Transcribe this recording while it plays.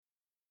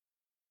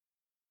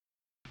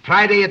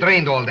Friday, it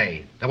rained all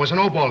day. There was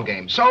no ball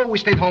game. So we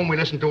stayed home. We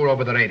listened to her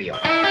over the radio.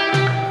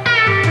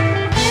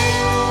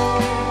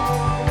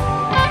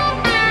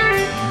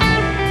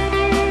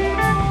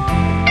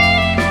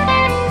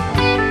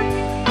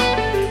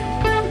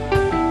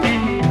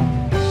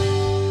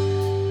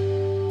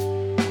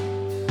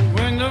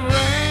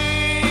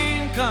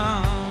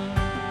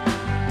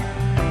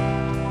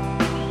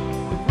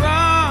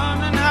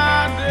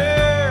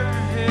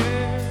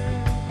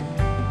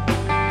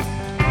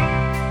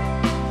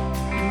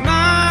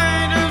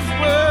 Might as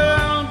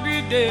well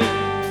be dead.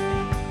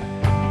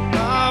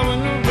 When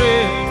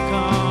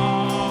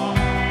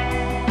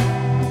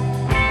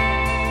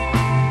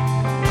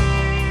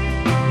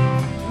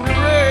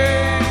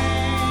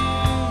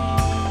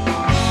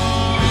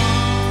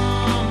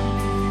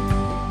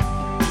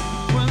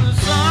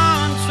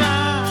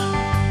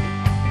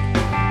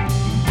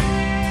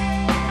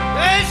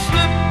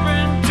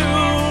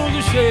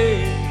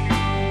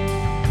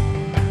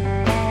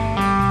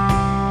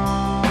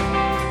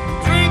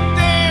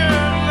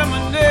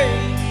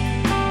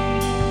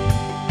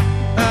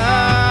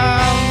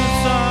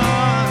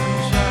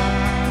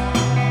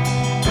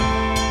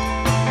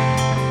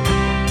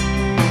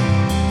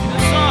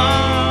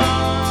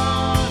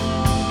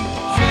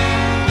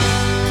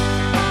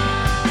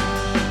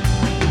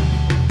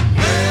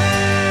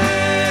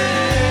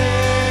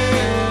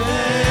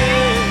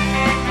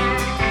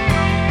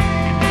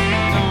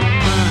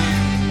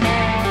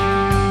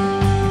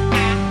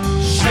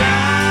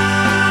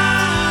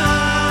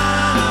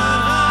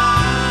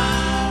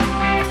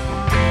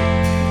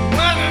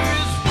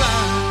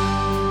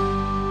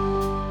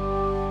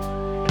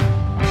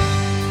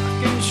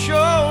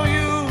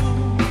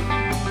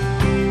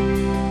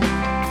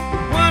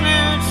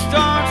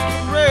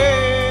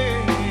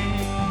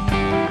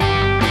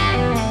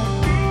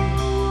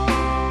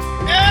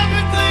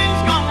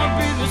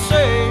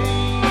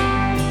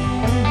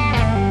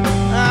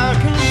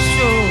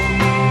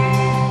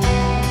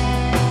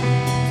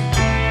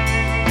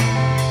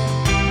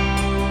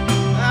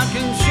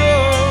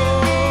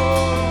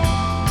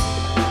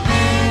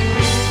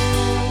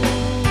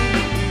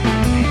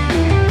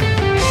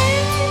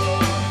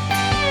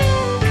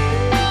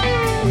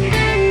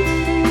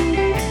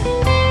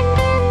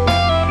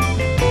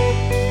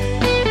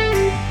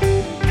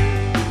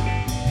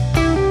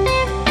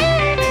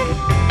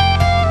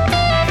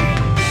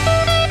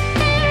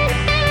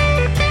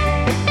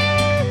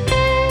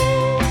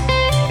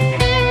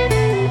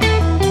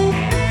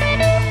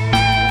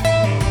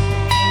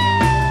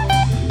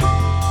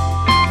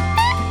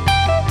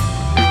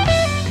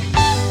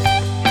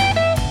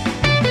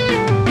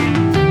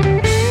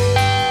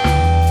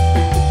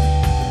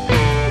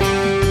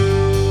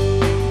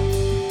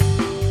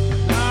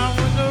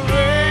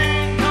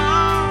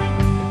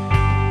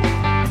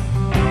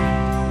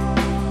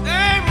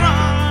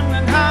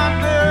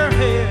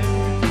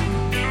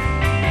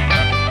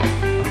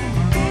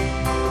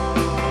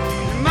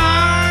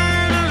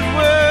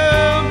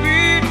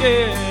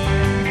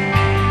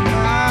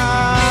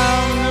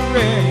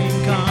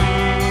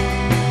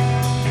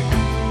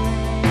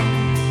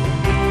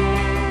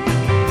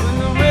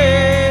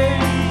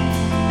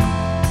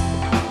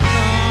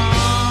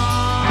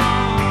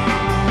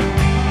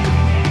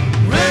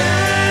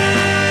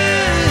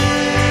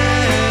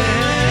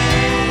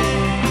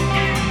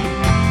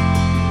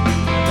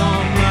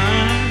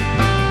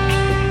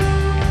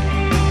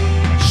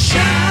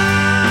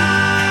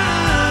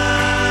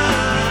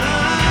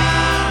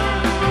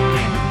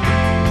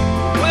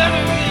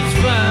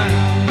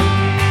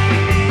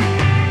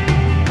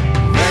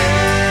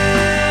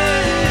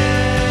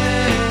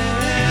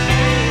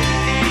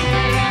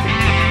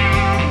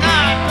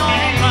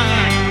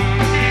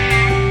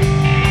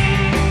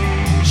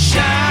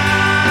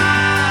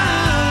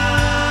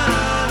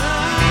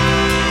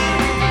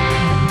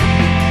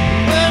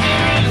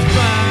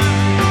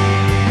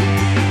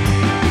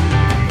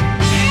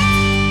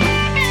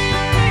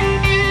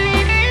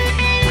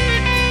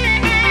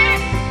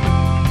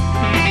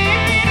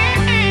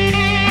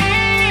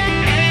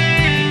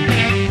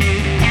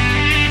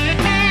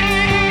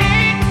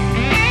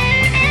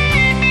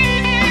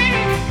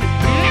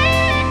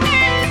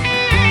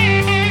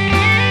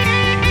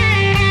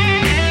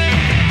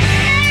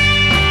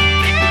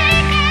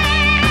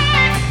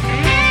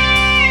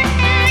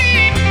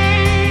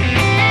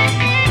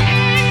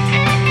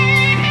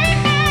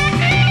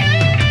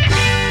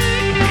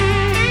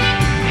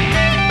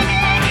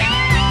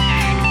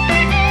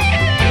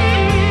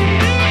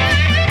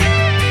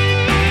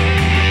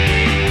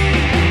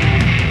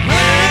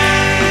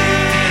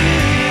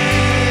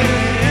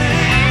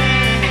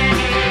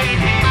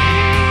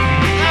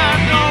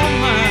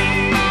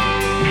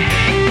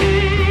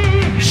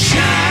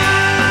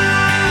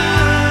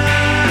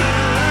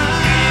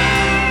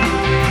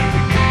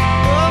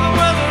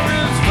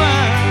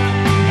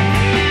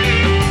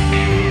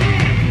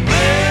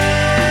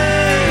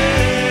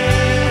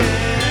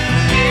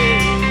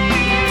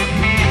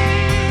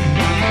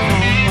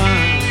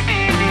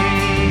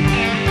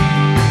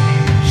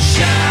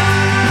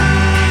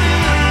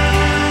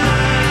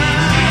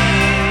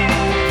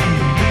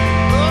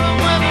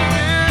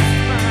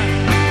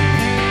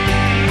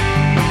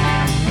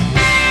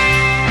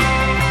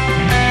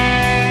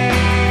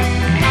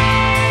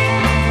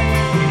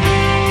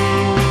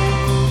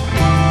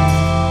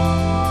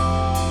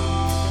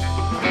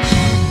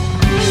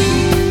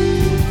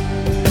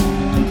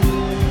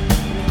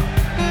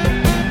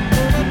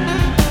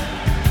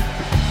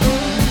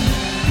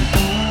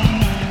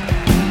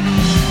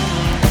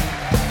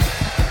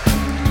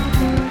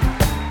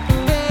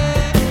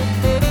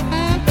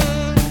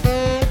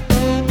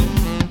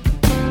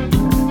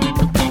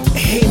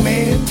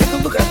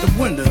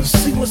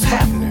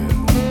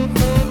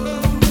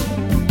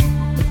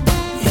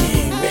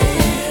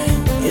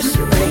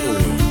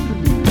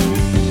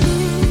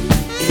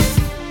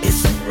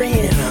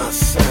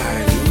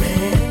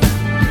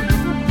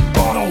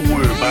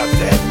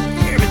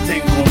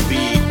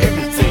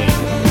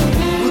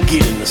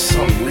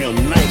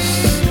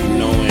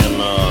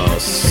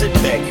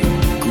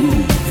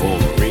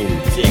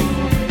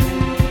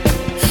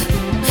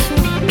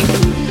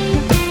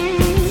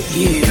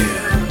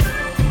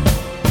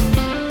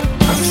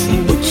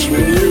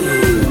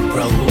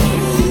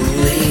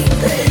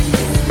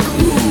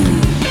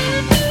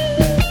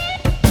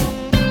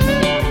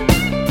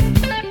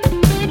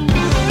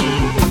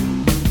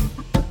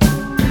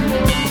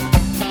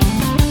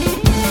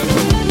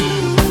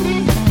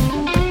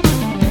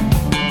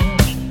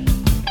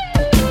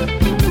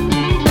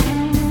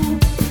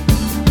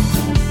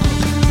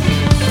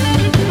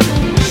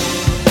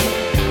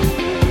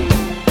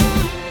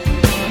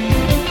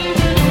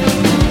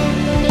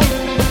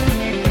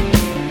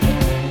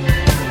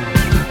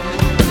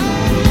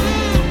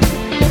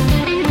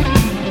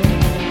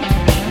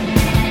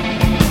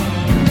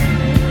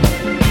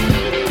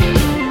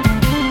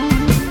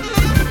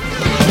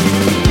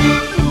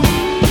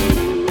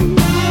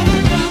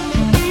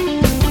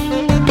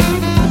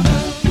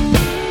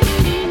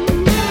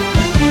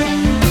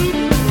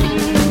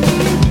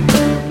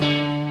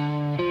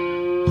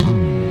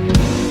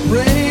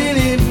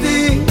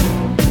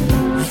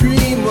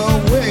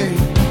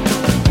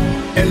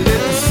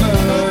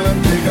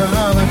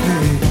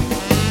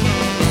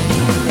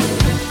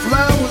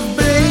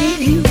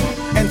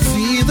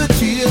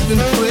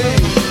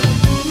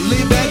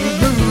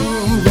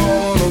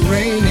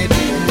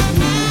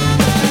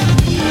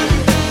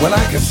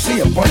see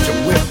a bunch of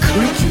wet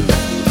creatures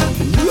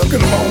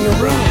looking along the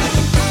road.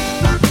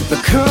 The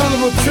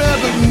carnival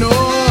traffic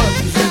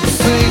noise is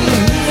insane.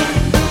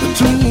 The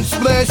tunes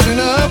splashing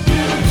up,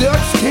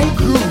 ducks can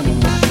groove.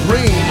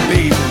 Rain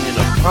bathing in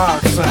a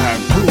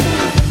parkside pool.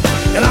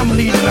 And I'm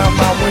leaning out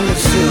my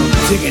windowsill,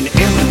 taking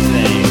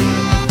everything.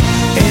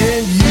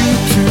 And you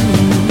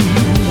too.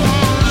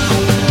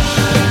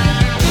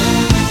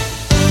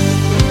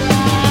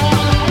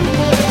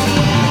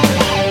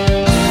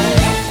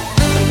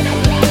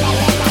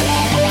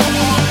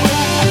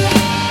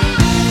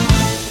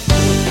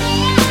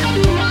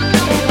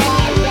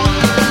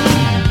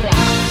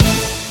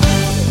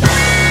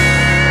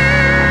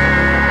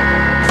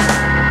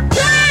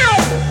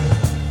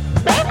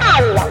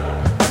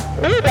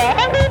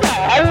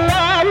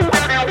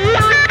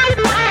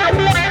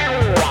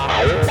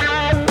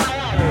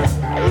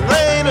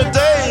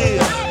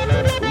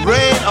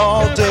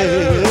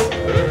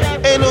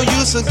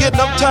 And getting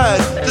uptight,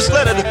 just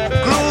let it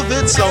groove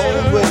its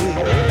own way.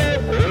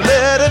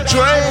 Let it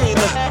drain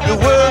your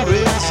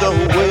worries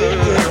away.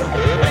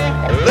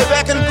 Lay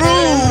back and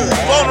groove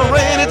on a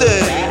rainy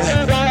day.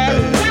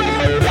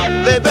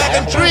 Lay back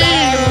and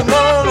dream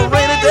on a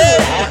rainy day.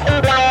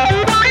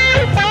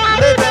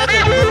 Lay back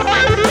and groove.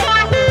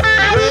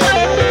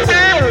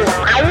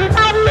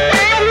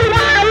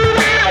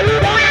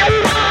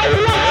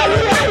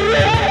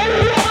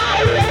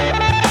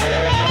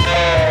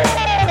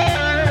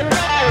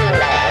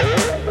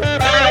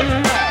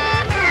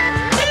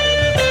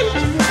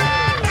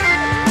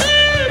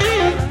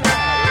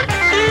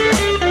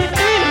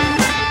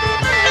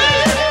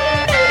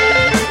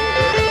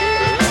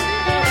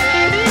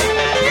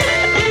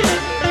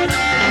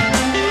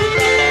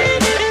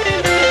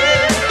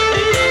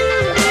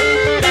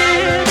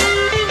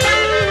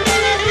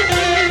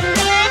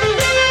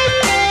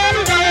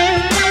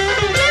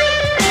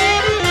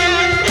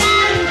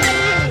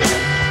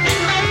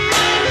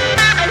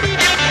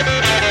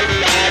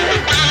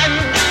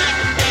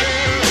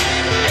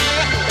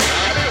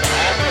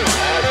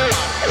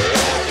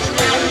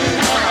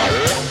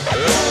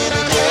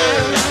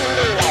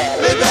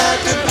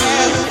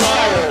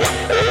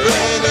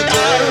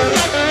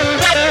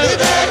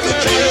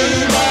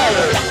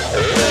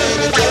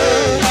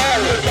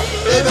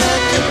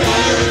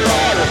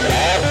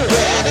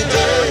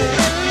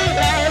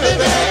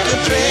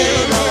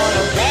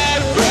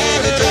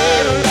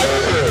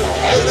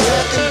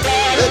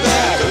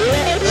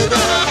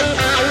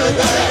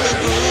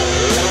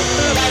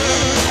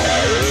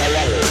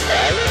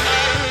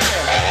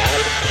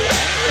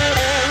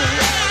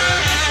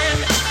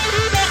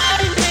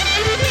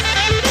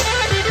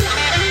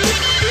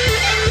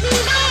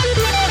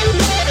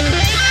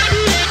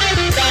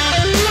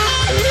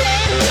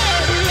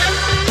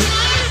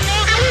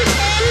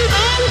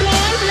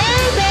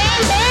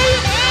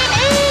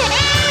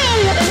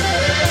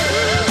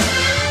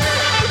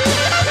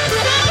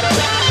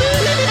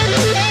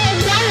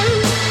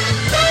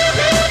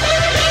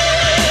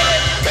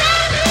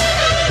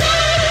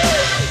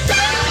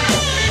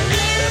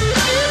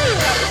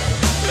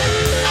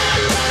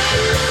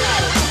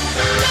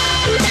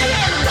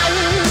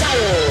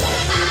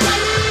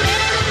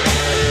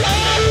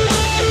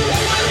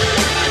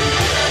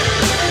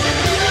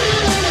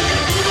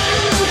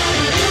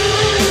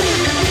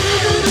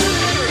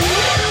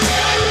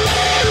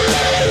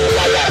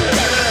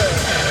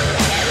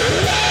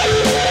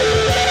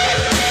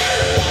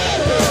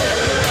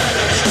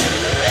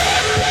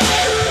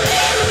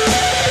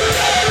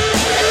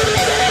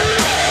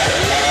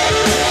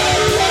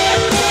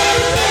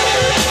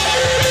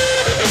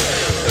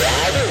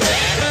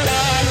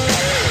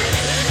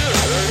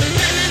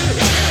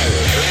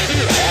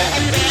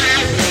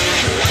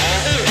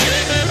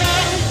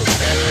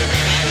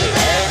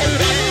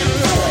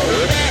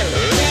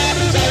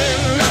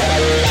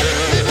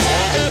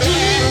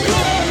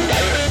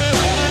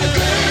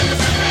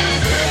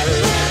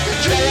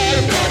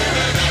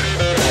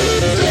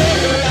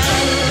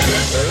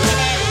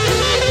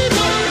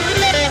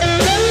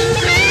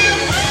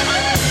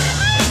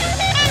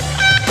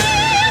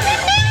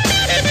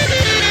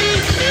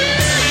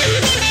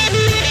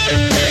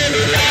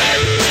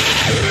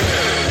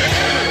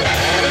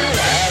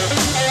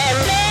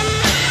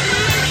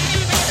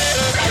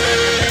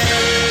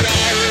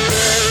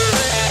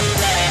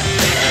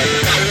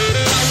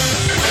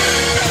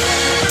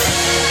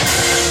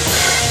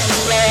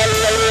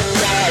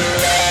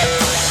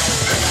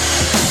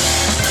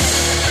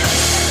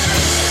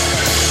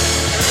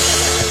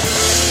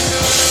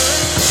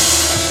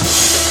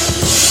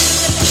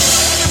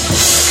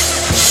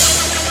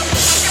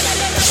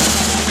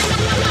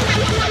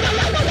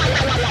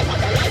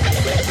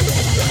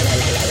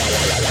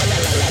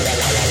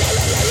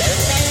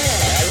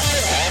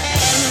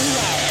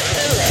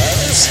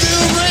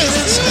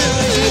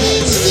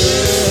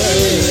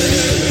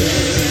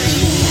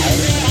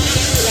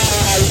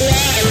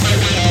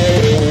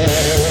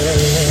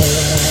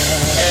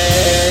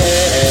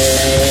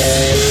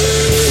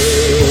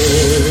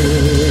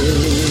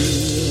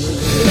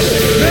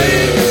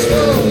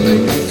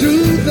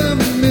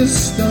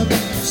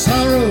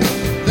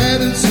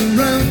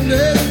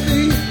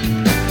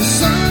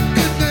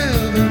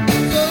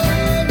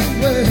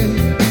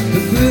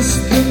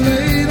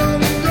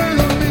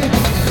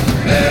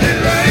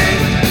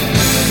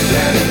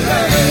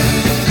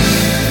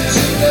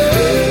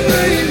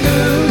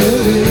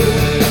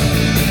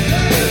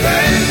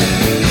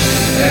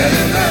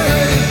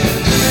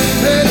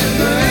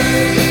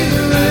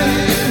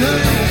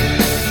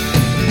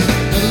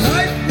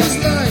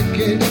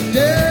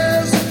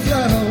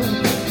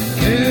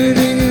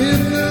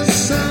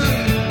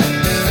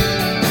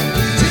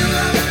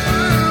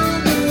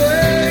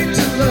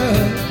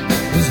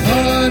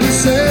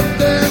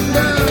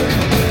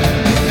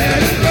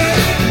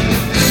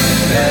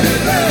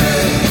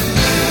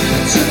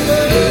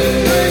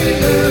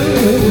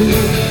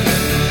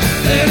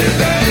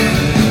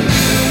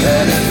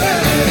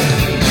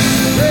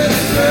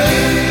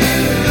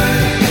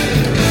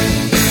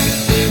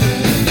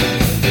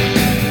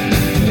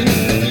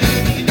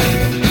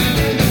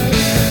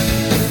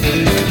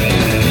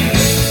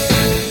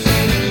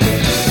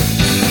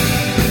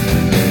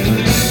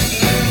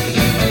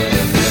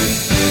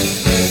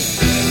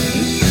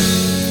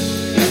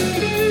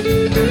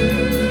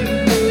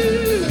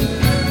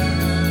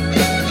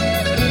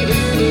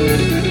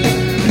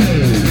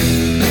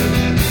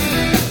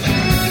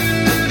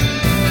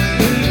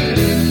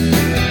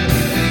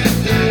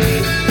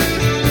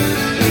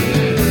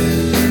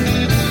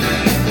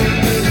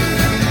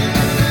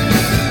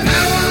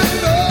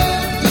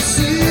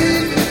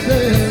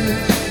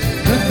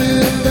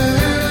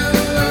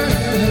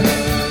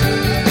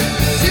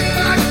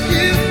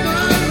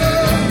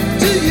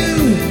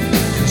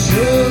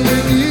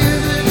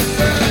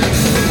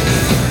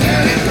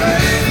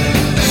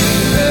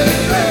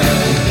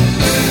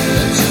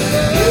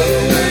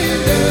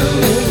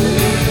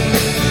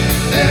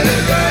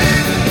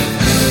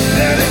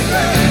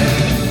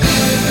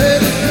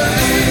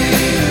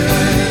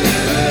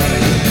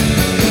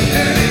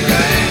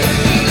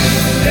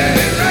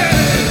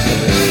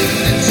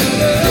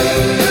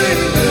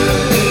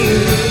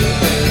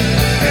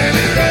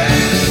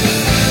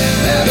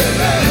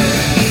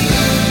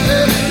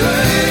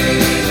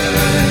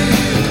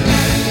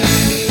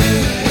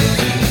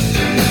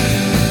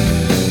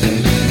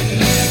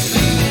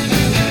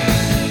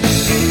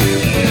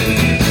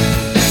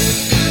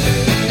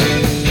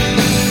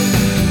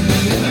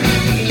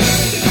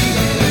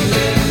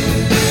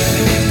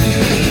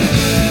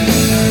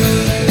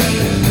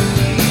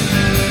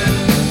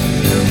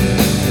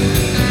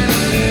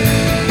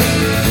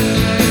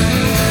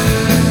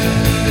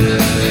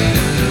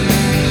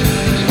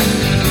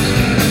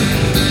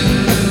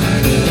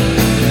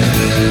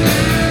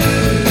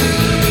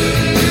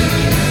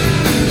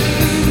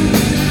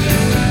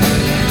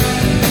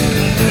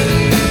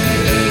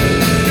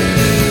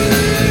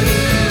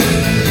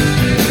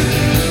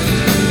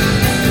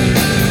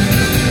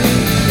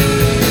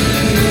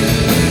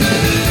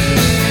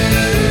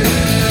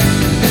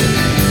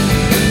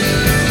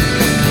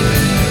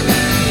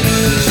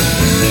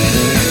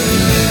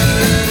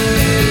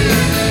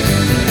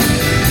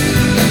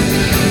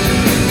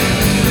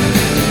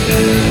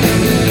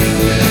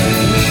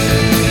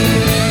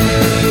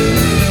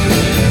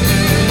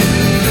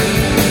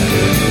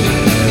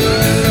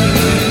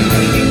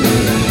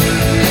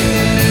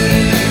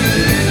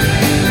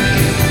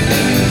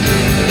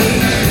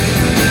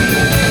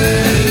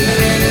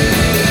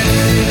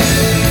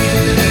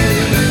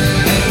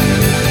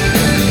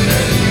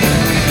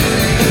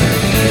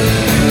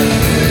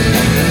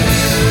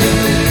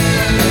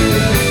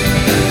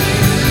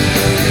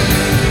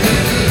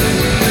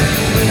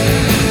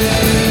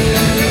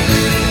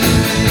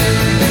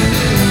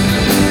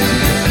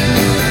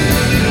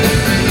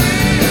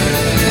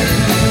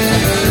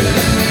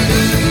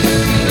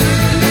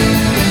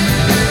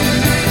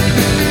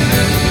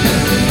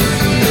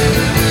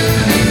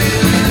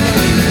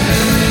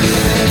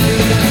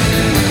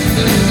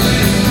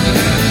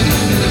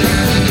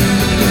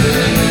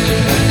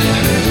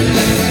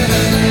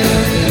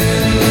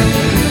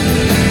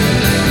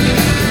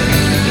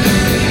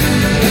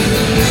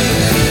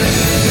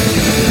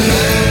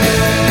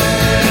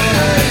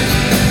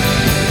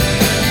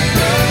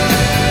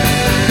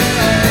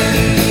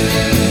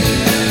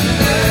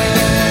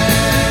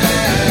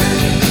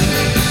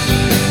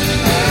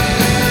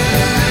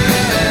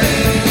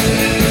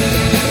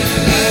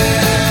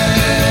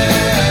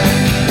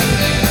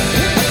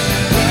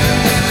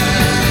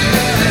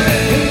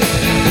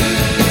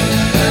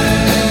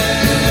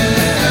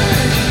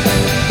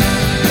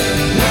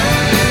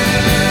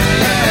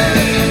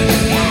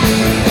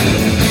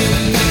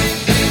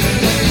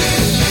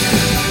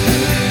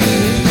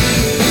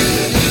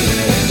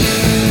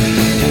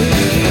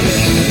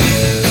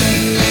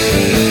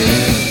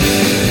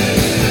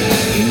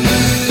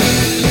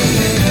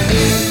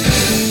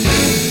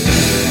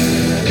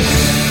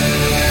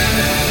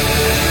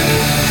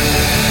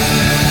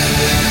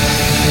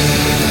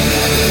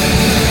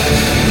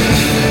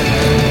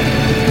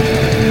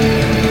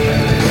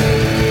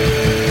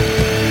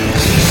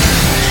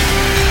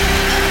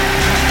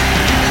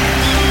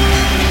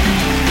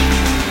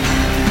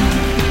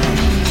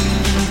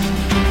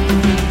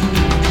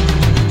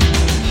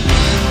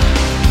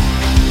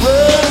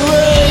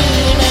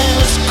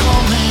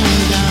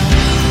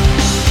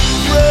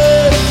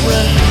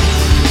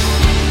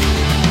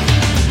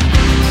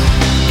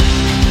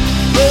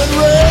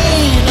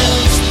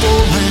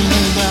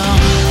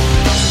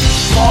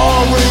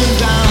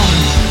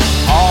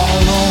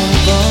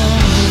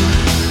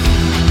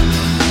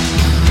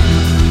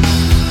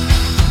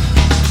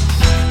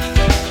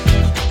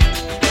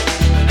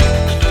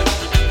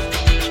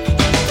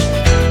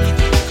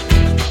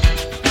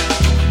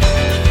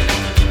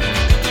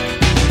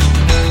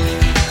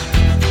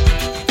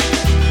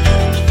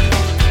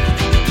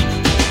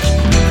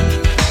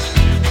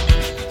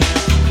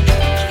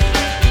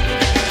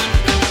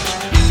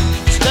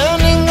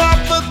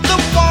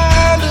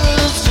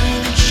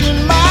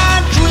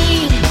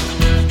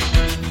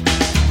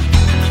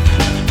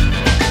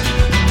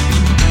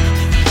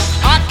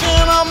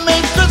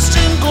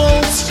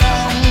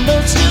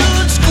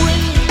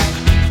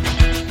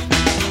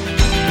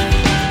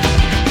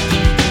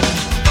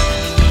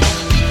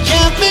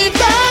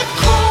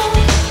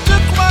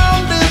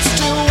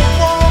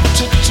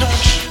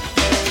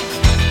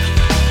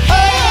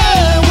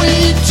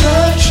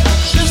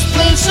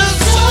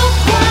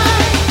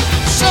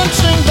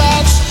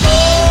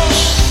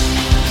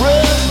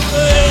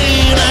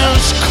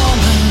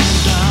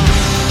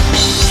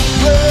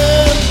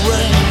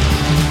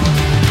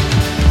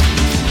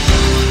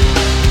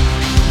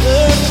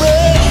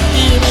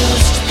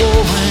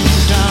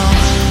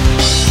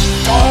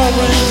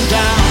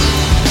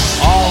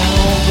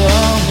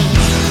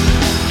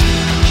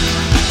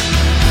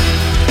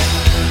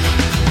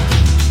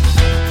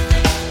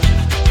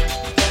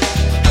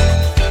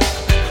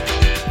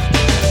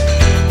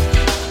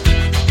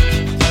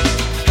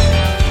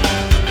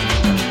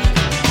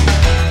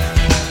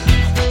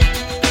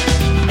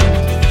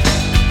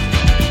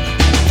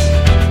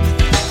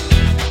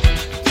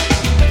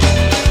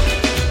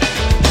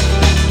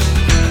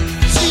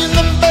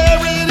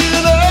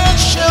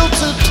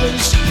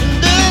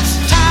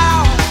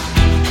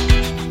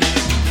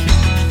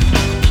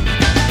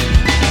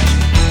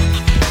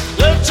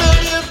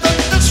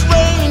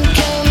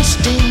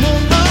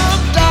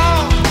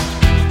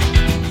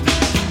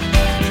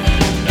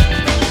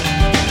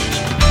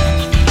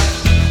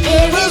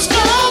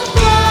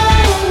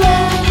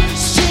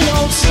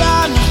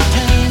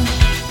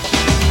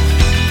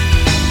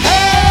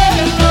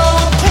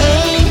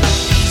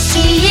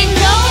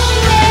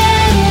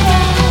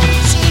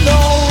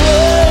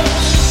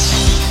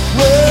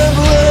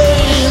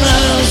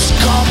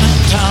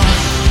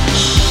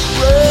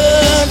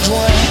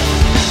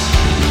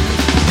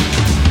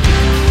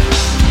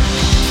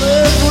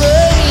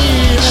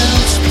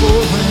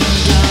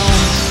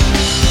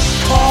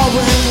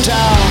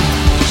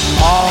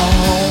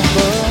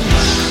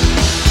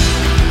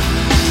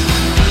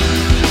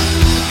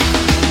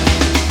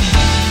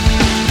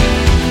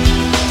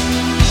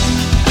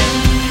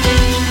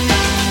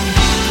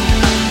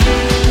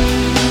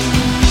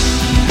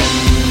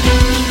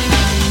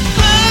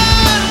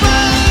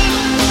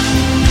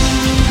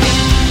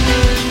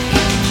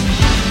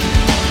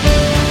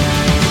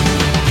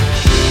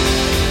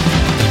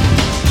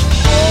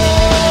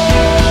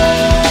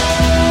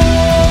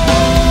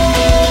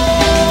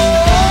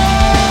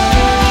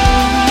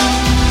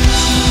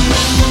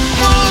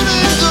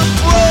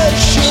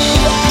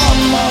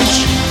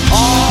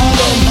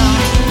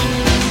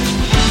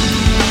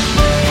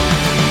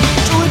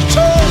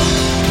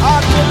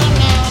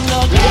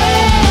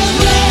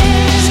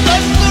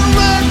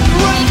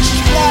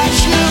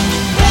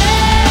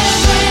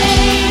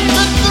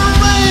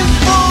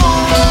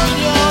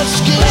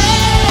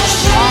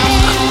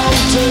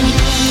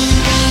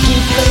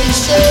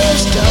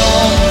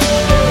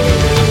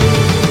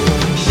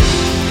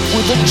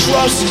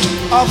 trust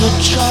of a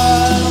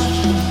child.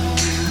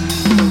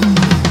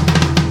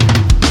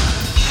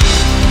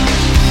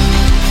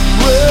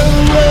 When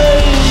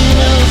rain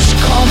is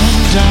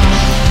coming down,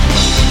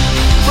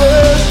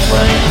 first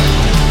rain.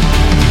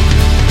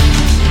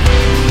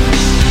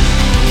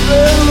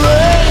 When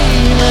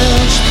rain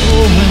is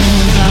pouring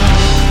down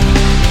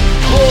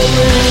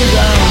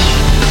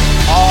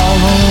all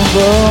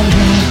over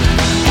me.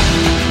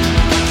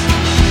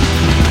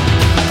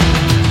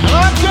 And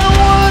I can't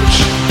watch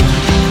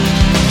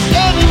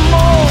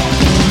anymore.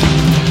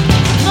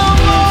 No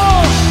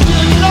more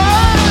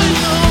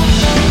denial.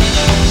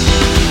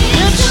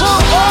 It's so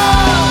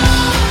hard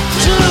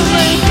to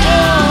lay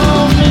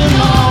down in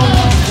all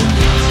of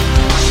this.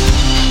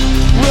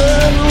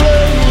 When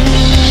rain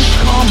is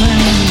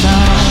coming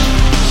down,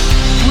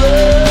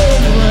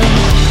 rain, rain.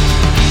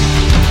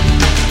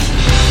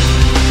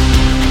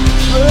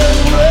 When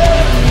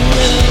rain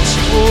is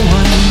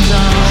pouring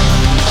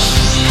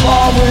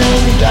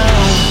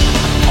down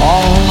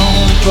all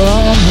over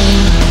me.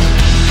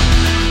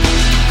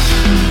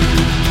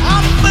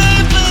 I'm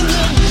feeling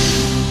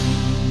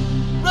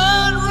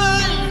red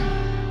rain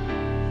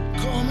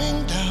coming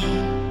down.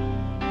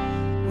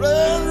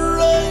 Red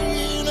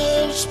rain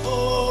is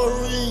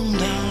pouring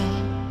down.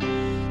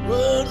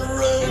 Red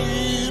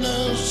rain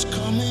is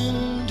coming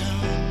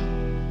down.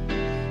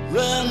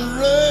 Red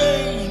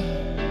rain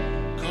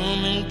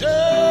coming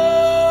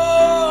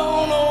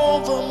down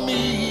over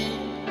me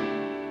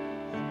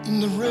in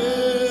the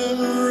red,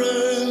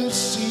 red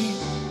sea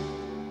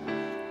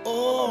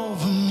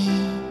over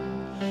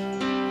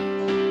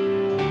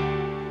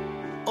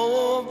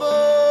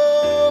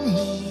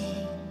me,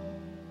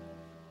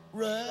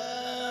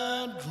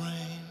 red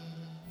rain.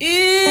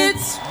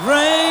 It's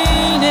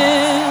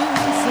raining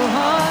so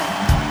hard,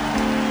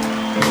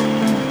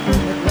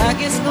 like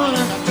it's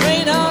gonna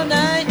rain all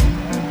night.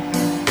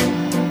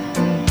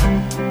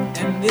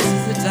 And this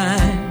is the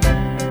time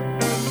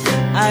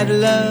I'd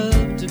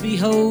love to be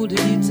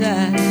holding you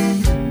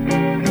tight,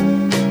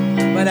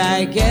 but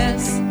I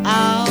guess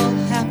I'll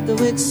have to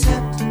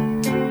accept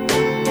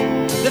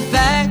the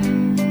fact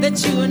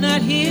that you are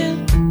not here.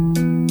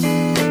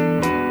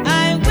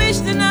 I wish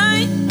the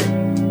night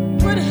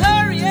would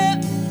hurry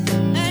up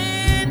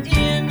and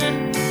end,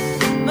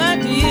 my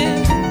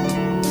dear.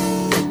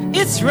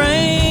 It's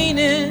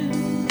raining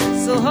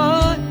so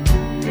hard,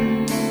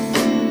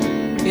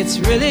 it's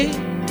really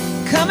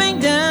coming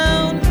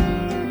down.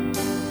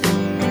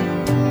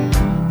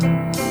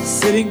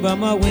 Sitting by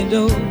my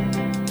window,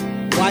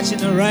 watching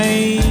the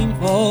rain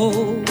fall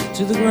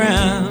to the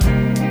ground.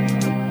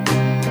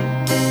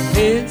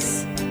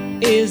 This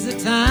is the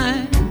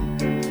time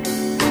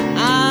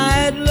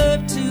I'd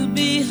love to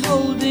be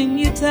holding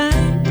you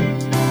tight.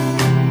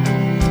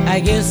 I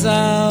guess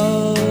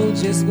I'll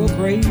just go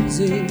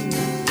crazy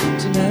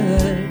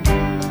tonight.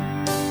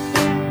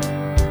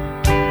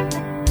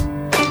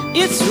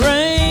 It's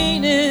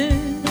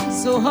raining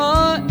so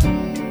hard,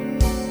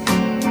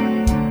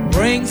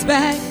 brings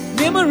back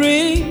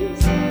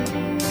memories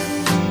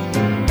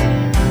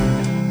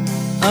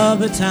of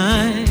the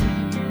time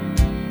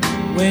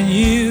when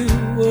you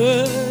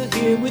were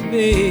here with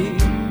me,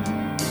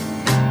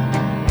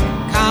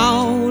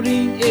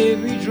 counting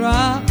every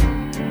drop,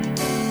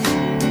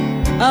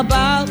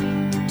 about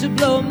to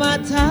blow my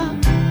top.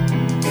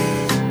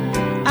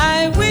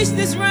 I wish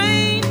this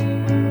rain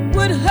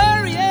would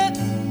hurry up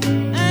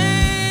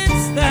and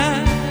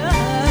stop.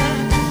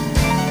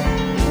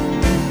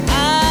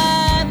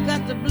 I've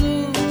got the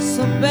blues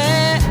so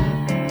bad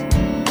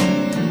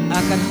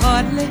I can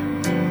hardly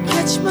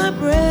catch my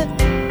breath.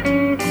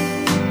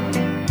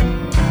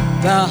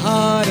 The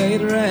harder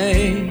it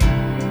rains,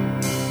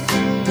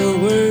 the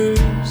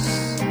worse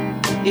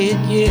it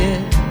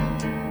gets.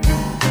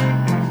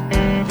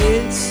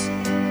 This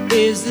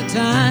is the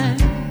time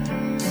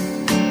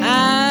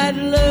I'd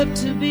love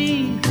to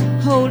be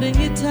holding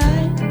you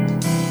tight.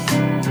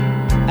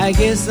 I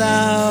guess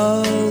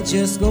I'll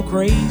just go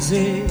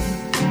crazy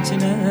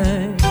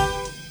tonight.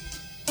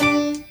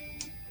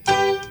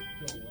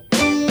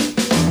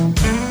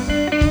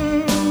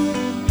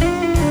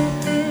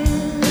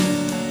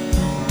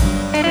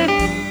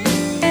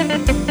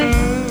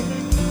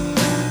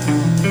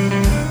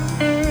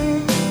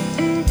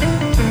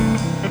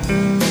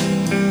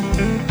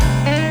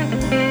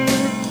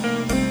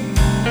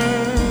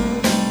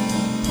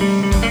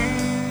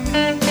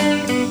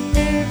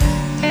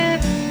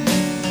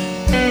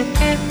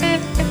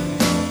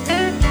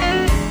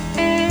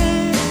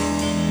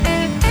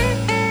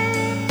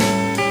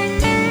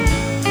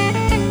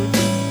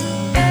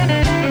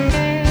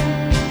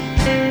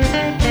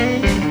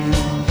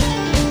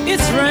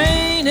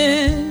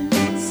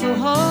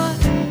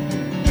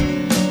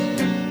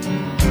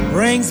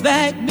 Brings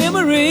back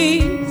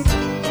memories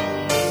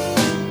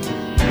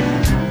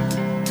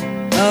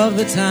of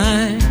the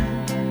time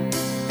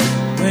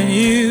when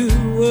you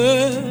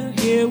were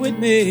here with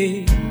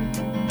me,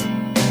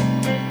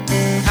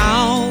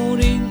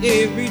 counting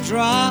every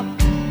drop,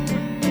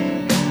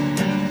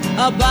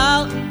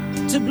 about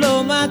to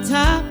blow my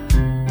top.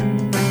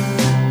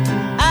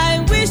 I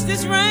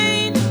this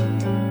rain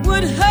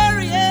would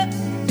hurry up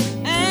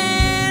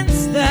and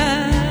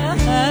stop.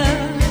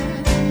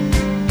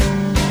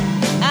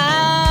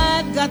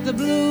 I got the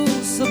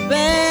blues so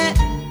bad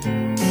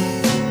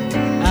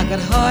I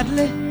could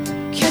hardly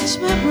catch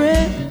my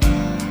breath.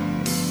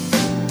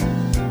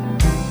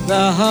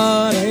 The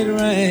harder it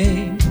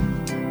rains,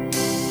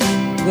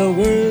 the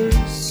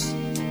worse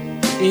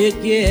it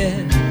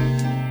gets.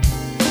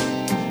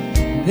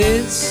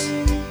 This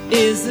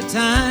is the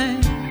time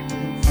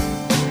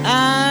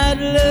I'd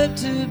love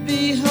to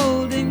be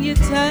holding you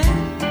tight.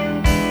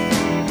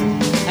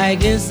 I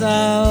guess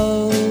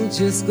I'll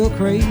just go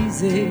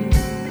crazy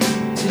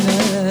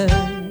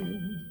tonight.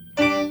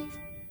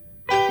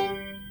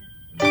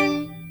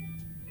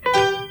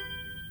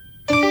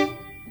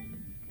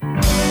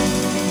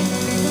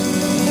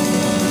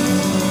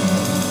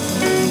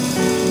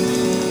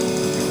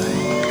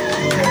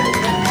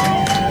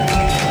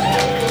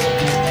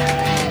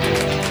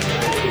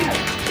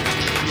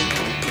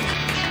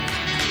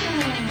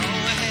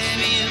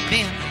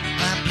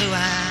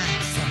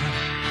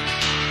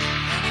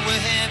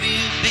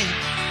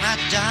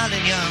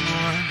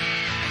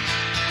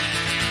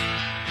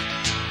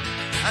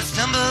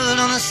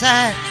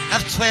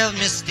 Of 12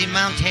 misty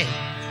mountains,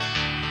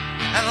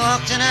 I've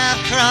walked and I've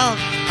crawled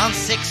on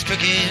 6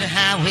 crooked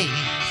highways.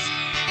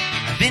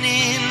 I've been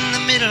in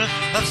the middle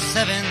of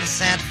 7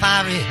 sad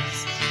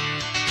forests.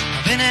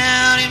 I've been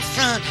out in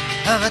front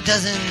of a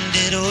dozen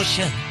dead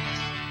oceans.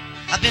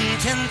 I've been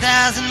 10,000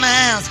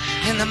 miles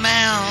in the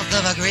mouth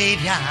of a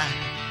graveyard.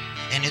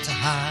 And it's a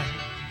hard,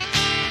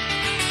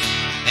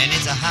 and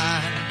it's a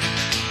hard,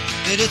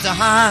 and it's a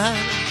hard,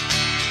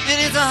 and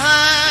it's a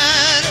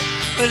hard.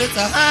 Well, it's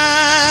a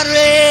hard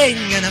rain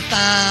gonna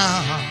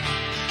fall.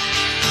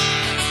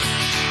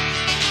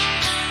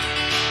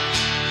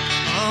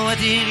 Oh, what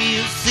did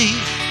you see,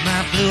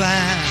 my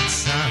blue-eyed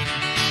son?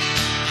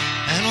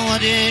 And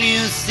what did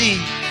you see,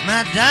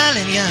 my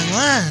darling young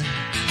one?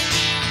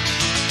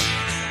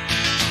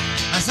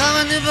 I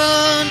saw a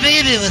newborn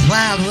baby with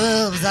wild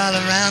wolves all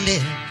around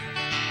it.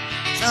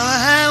 Saw a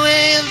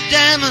highway of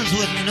diamonds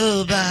with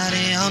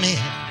nobody on it.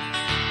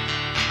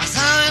 I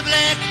saw a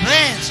black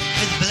branch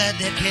with blood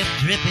that kept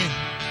dripping.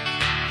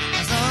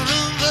 I saw a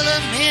room full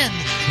of men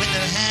with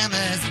their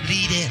hammers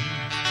bleeding.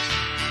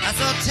 I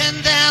saw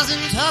 10,000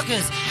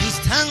 talkers whose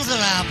tongues were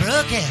all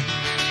broken.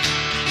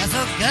 I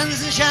saw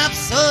guns and sharp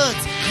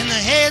swords in the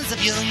hands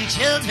of young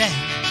children.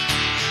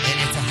 And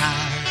it's a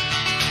hard,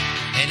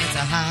 and it's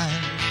a hard,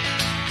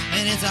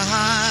 and it's a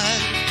hard,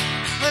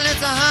 well,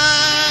 it's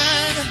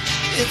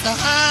a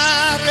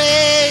hard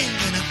rain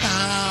gonna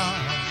fall.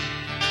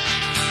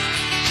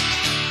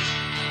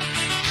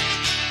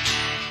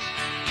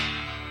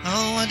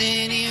 Oh, what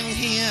did you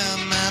hear,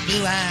 my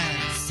blue-eyed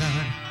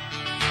son?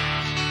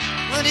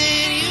 What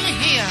did you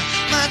hear,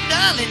 my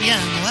darling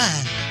young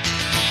one?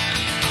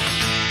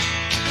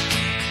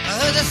 I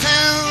heard the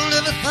sound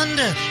of a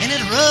thunder and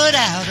it roared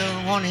out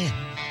a warning.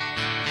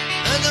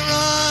 I heard the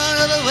roar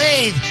of a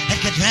wave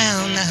that could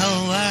drown the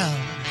whole world.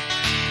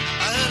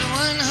 I heard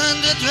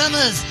 100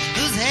 drummers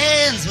whose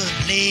hands were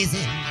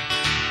blazing.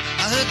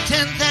 I heard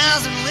 10,000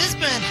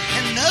 whispering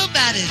and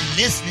nobody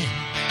listening.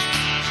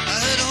 I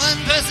heard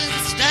one person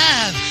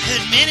starve,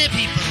 heard many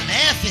people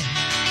laughing.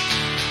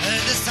 I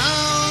heard the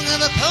song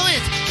of a poet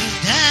who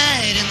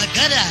died in the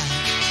gutter.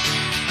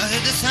 I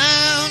heard the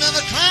sound of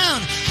a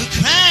clown who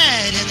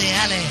cried in the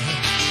alley.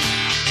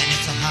 And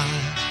it's a hard,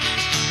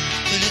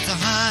 well, it's a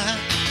hard,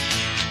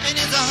 and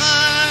it's a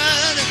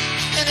hard,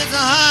 and it's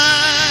a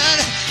hard,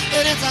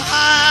 and it's a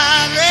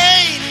hard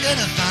rain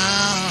gonna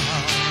fall.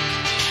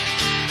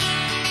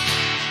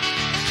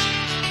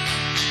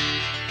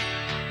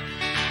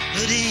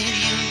 Who did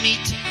you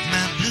meet,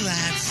 my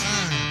blue-eyed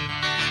son?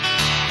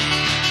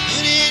 Who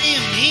did you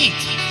meet,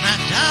 my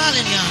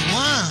darling young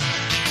one?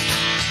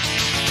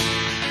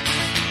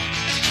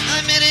 I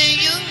met a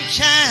young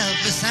child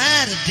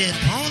beside a dead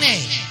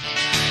pony.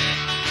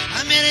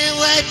 I met a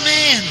white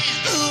man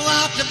who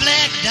walked a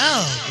black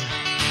dog.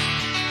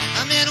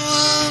 I met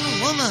one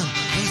woman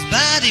whose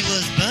body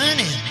was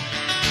burning.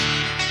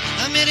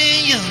 I met a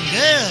young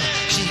girl,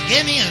 she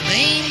gave me a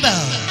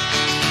rainbow.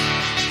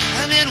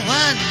 I met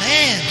one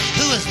man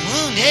who was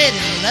wounded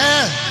in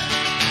love.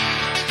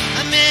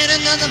 I met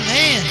another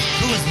man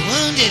who was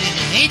wounded in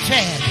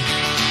hatred.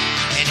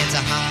 And it's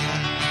a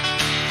hard,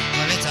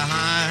 well, it's a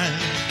hard,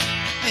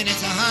 and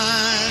it's a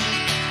hard,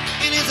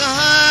 and it's a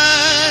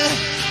hard,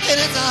 and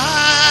it's a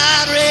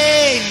hard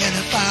rain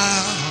gonna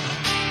fall.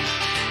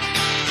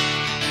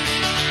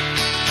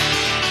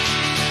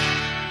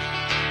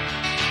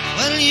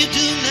 What'll you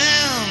do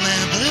now, my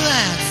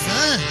blue-eyed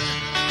son?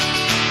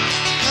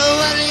 Oh,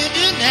 what'll you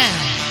do now,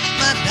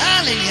 my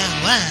darling young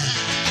one?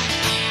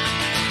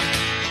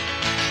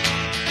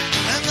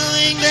 I'm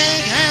going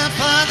back out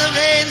for the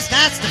rain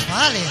starts to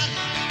fall in.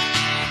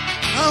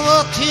 I'll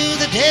walk to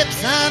the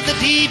depths of the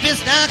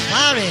deepest dark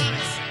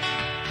forests,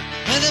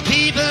 where the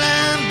people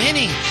are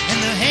many and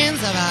their hands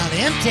are all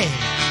empty,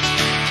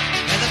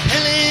 where the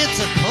pellets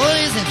of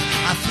poison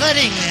are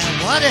flooding their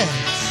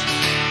waters,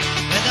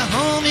 where the a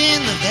home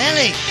in the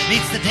valley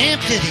meets the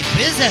damp, dirty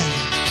prison.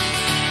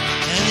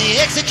 And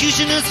the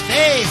executioner's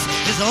face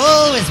is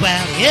always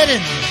well hidden.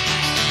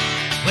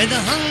 Where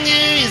the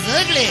hunger is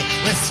ugly,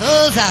 where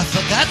souls are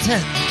forgotten.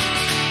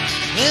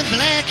 Where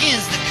black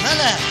is the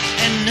color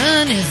and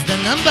none is the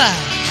number.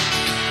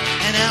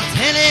 And I'll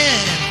tell it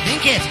and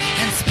think it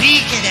and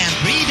speak it and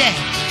breathe it.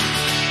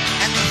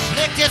 And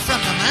reflect it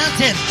from the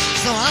mountain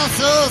so all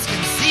souls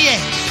can see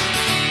it.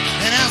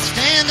 Then I'll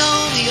stand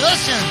on the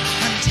ocean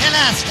until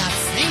I stop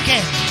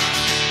sinking.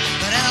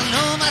 But I'll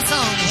know my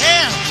song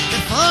well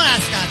before I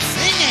start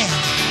singing.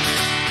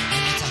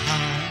 It's a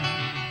heart,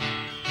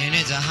 and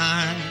it's a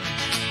heart,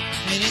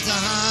 and it's a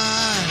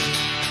heart,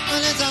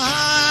 and it's a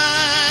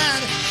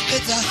heart,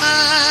 it's a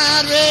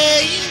hard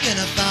rain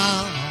gonna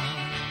fall.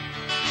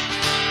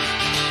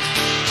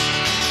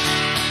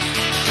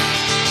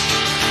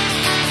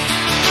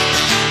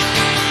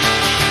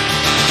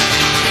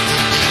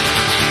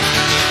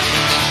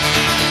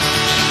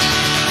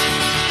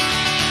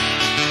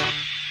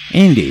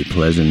 And a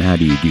pleasant how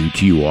do you do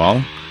to you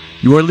all.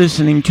 You are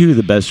listening to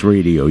the best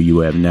radio you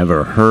have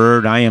never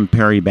heard. I am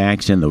Perry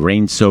Bax in the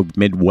rain-soaked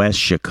Midwest,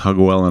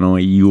 Chicago,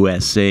 Illinois,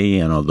 USA,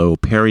 and although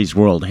Perry's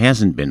World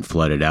hasn't been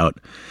flooded out,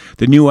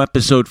 the new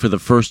episode for the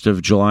 1st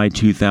of July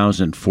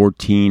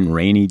 2014,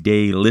 Rainy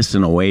Day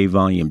Listen Away,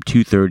 Volume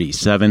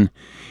 237,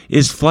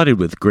 is flooded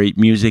with great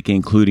music,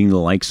 including the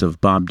likes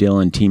of Bob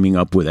Dylan teaming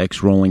up with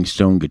ex-Rolling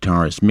Stone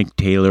guitarist Mick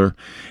Taylor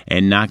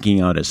and knocking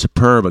out a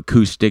superb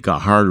acoustic, A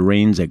Hard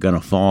Rain's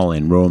Gonna Fall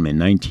in Rome in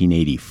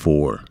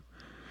 1984.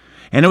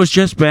 And it was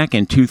just back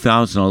in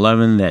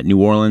 2011 that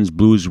New Orleans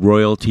blues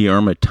royalty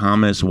Irma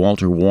Thomas,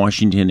 Walter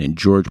Washington, and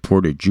George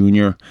Porter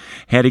Jr.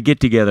 had a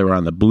get-together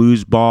on the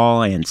Blues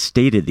Ball and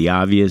stated the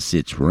obvious,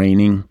 it's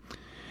raining.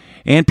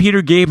 And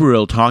Peter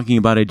Gabriel talking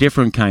about a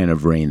different kind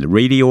of rain, the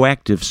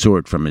radioactive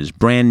sort, from his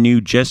brand new,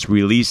 just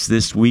released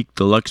this week,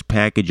 deluxe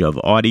package of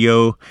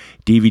audio,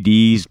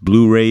 DVDs,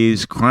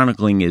 Blu-rays,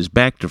 chronicling his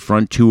Back to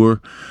Front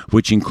tour,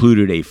 which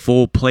included a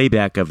full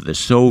playback of the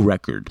So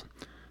record.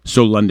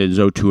 So London's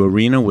O2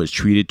 Arena was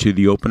treated to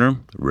the opener,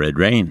 Red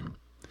Rain.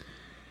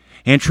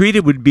 And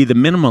treated would be the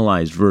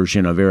minimalized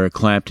version of Eric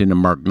Clapton and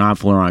Mark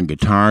Knopfler on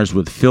guitars,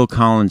 with Phil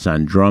Collins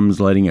on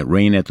drums, letting it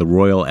rain at the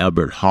Royal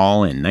Albert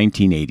Hall in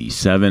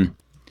 1987.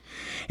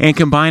 And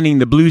combining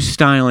the blues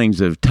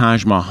stylings of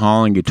Taj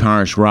Mahal and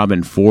guitarist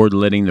Robin Ford,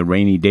 letting the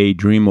rainy day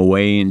dream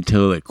away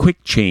until a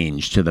quick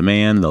change to the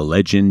man, the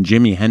legend,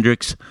 Jimi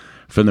Hendrix,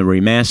 from the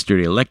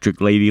remastered Electric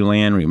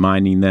Ladyland,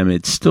 reminding them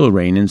it's still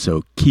raining,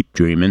 so keep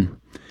dreaming.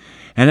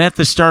 And at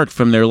the start,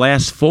 from their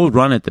last full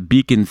run at the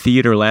Beacon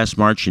Theater last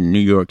March in New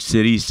York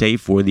City, save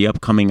for the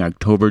upcoming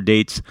October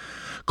dates,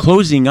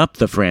 closing up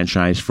the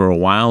franchise for a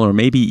while, or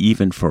maybe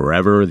even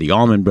forever, the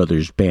Allman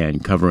Brothers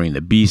Band covering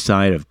the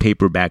B-side of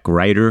Paperback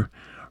Writer,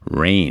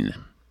 Rain.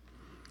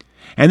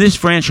 And this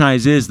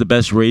franchise is the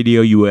best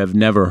radio you have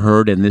never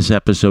heard, and this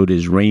episode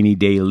is Rainy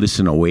Day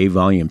Listen Away,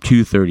 Volume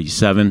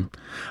 237.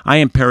 I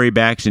am Perry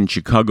Bax in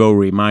Chicago,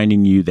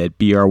 reminding you that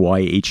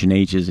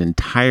BRY-H&H is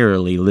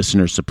entirely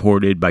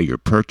listener-supported by your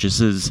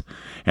purchases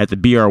at the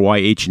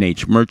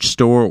BRY-H&H merch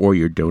store or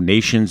your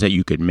donations that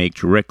you could make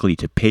directly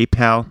to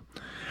PayPal.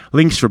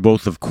 Links for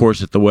both, of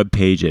course, at the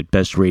webpage at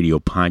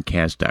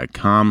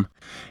bestradiopodcast.com.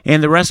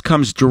 And the rest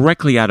comes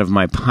directly out of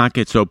my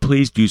pocket, so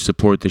please do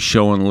support the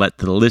show and let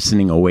the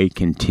listening away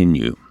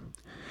continue.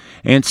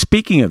 And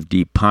speaking of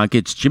deep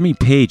pockets, Jimmy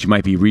Page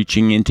might be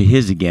reaching into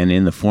his again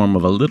in the form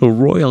of a little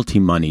royalty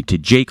money to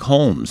Jake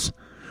Holmes,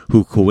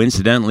 who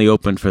coincidentally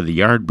opened for the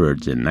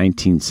Yardbirds in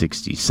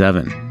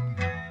 1967.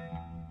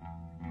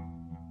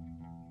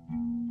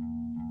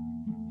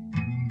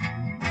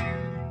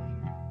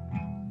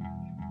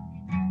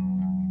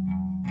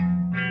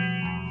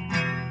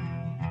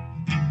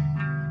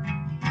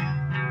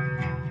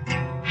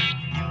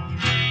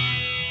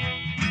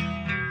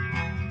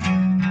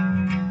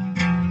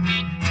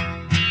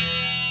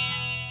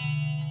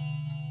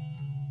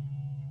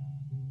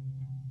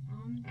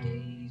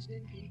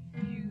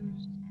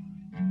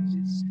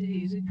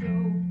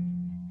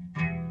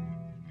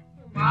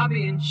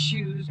 Being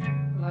choosed,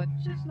 well, I'd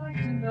just like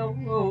to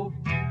know.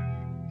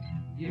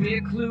 Give me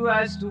a clue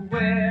as to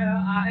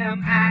where I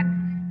am at.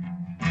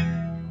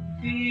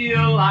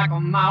 Feel like a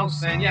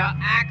mouse and you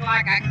act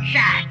like a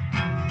cat.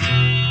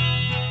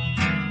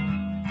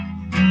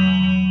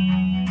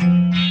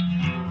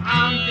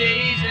 I'm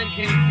dazed and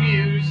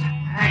confused,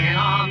 hanging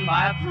on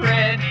by a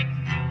thread.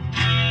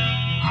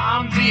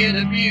 I'm being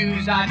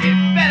abused, I'd be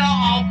better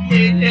off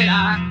dead.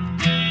 I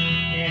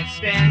can't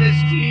stand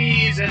this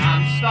tease and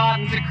I'm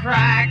starting to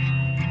crack.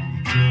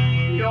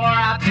 You're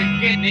out to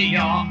get me,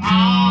 you're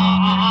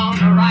on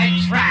the right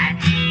track.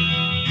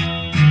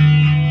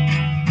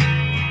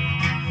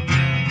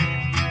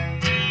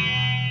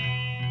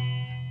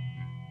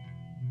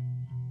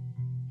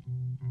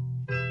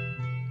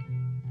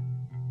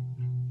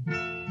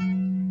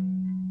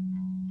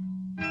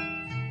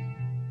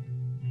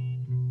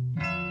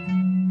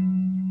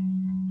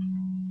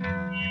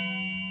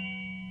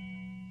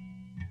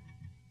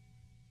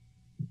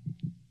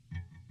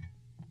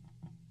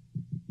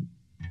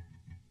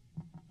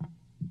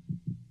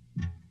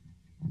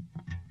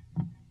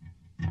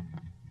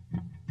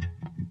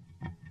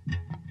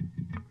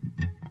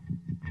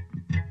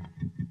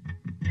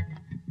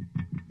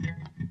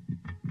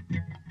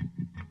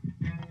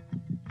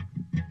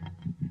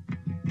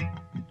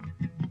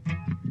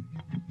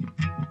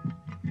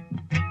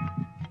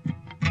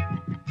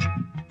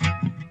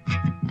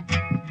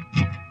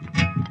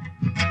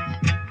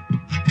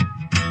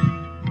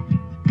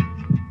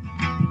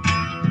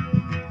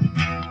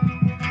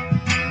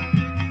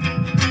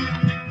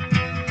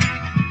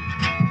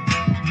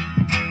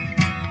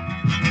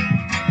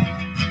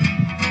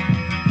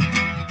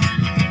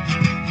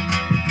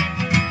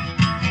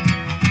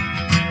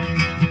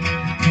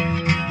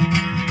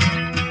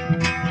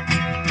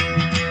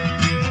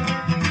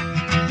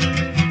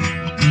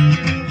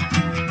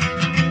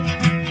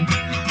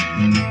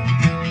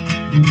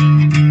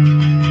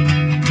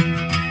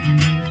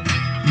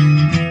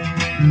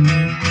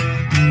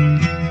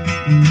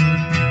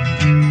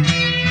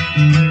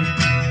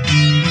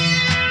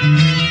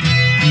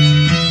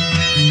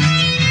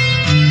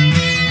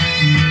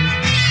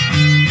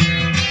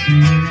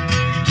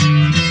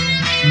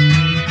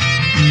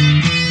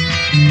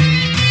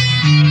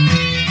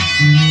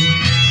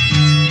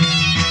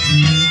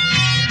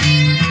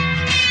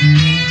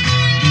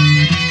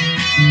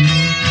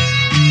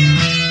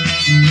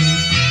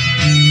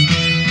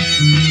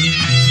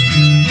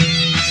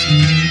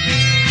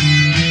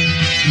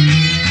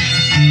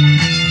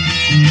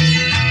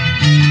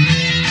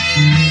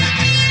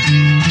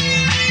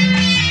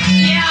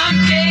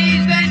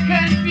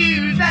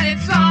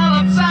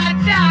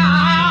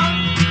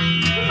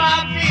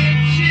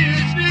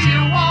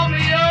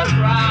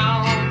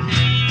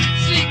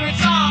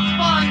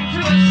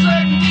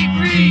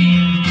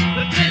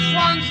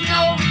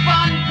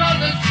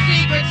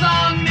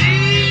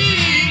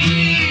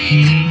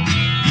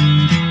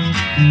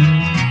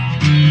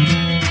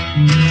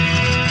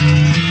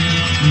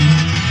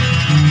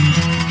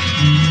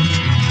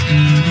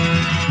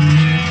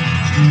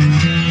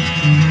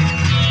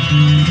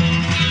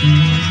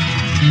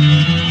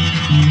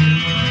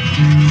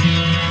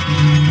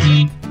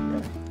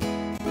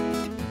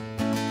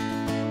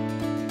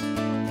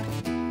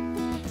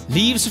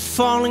 Leaves are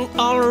falling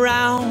all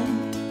around.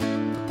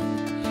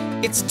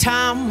 It's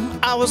time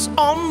I was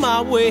on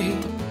my way.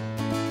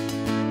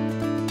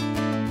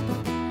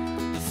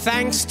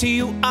 Thanks to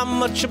you, I'm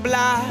much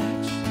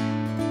obliged.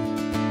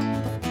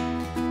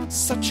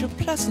 Such a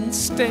pleasant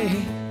stay.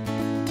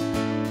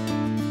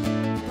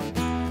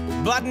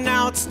 But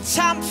now it's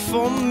time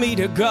for me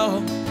to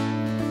go.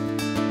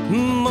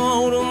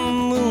 Oh, the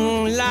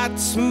moon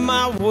lights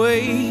my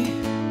way.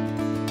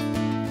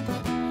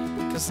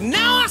 'Cause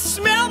now I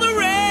smell the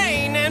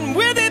rain, and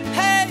with it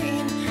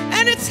pain,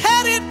 and it's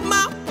headed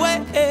my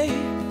way.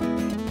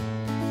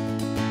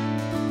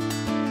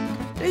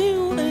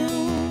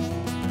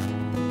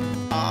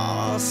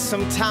 Oh,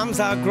 sometimes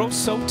I grow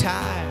so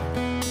tired,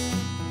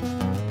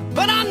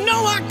 but I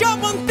know I got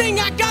one thing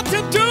I got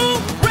to do.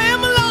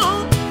 Ramble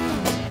on.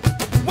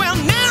 Well,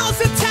 now's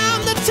the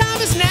time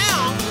is now.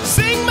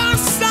 Sing my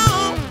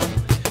song.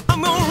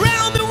 I'm going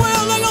round the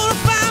world, I'm gonna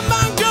find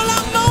my girl,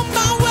 I'm on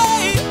my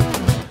way.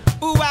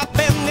 Ooh, I've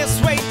been this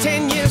way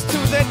 10 years to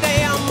the day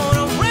I'm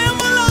gonna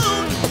ramble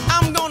on.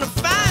 I'm gonna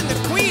find the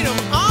queen of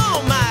all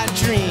my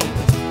dreams.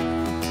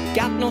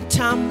 Got no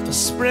time for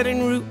spreading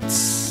roots.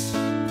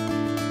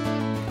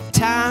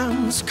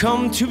 Time's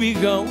come to be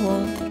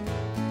gone.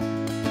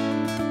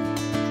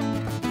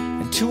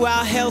 And to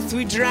our health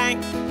we drank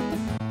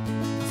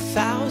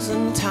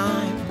 1,000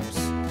 times.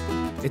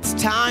 It's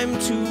time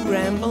to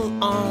ramble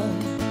on.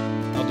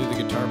 I'll do the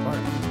guitar part.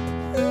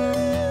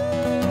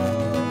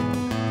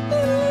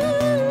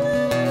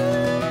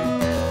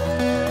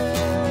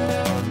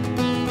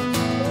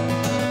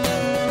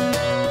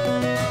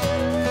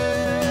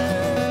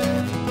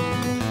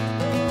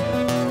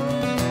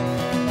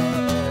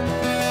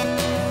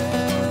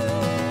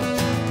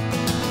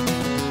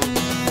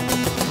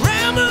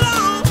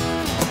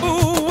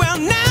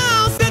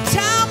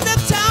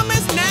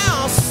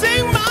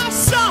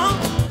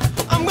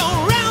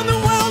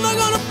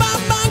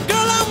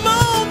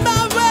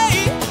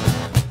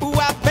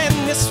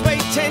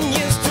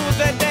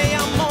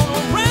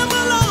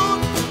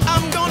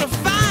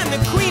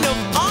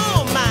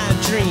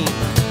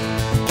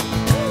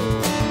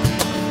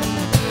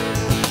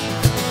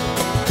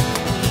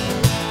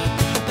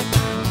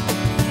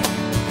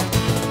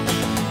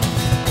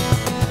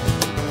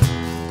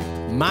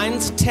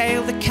 Mine's a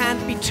tale that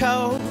can't be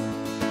told.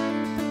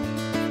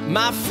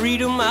 My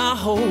freedom I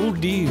hold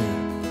dear.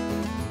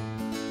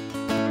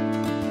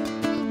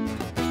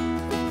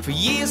 For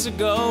years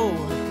ago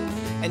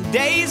and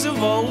days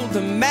of old,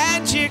 the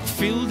magic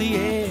filled the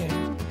air.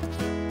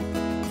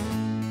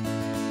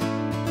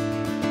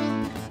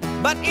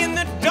 But in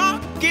the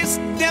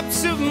darkest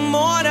depths of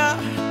mortar,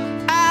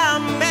 I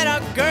met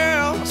a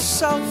girl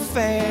so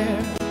fair.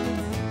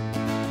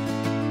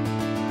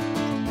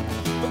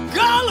 A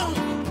girl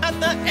at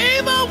the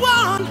evil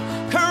one,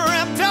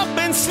 crept up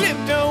and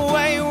slipped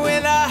away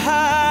with a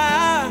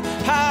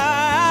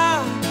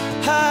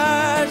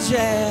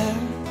yeah.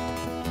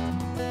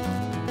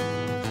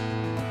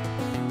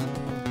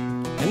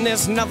 And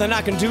there's nothing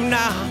I can do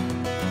now.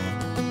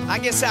 I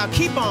guess I'll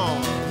keep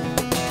on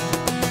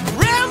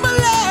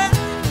rambling.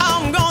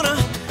 I'm gonna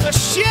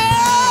shake,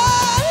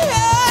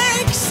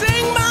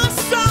 sing my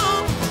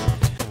song.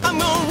 I'm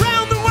gonna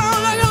round the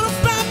world, I'm gonna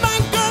find my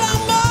girl,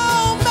 I'm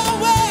on my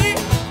way.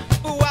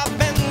 Ooh, I've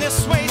been this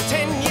way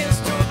 10 years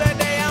to the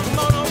day I'm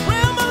gonna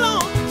ramble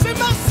on, sing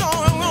my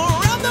song. I'm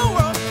gonna round the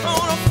world, I'm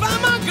gonna find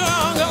my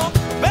girl, go,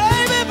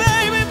 baby,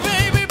 baby,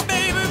 baby,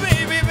 baby,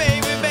 baby,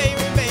 baby,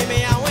 baby, baby.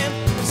 I went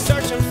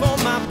searching for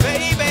my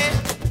baby,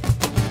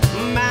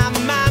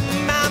 my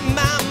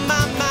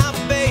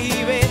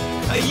baby,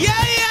 yeah,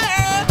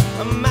 yeah,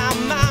 my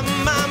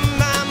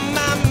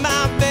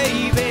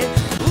baby.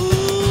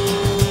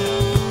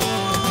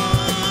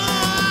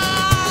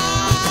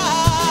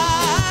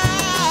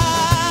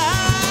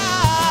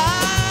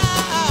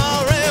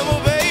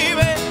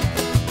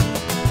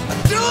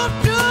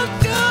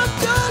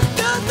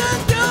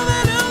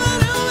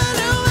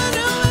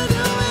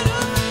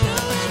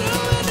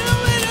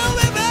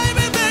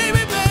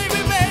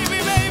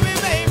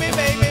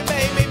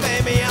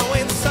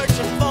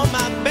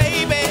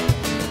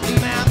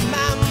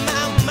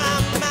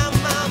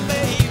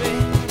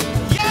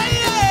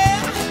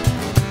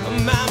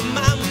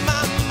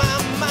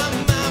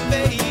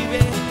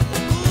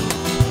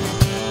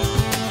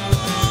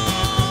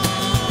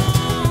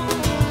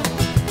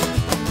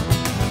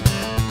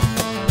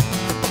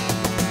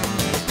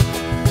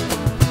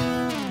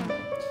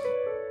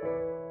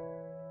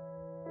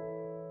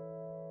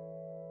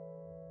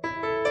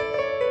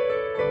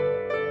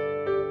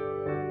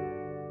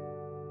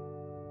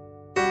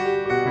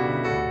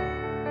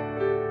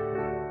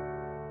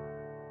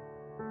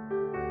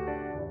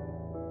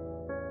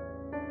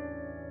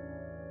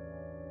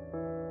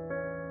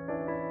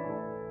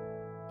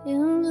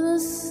 And the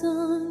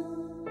sun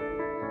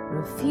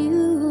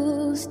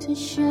refused to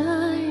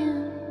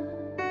shine,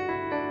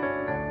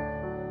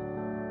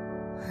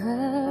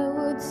 I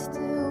would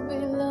still be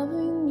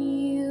loving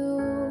you.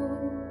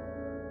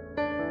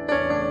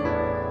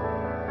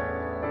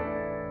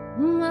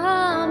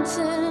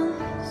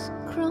 Mountains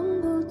crumble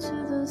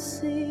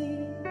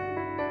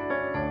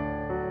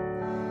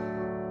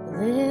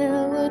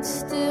would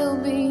still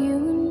be you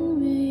and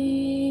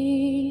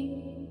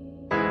me.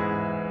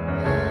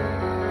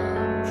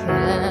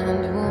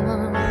 Kind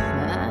woman,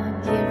 I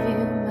give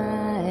you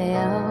my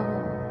all.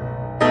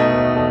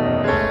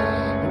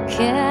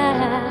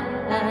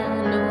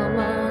 Kind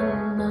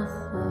woman,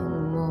 nothing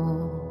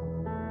more.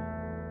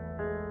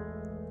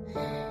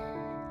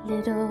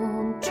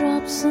 Little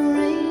drops of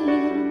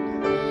rain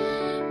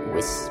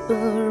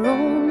whisper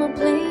on the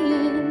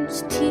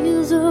plains,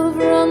 tears of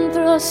run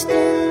thrust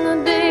in the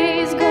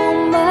days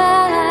gone by.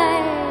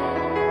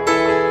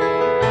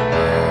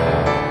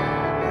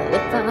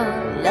 If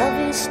our love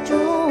is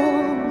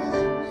strong,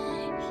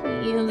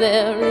 here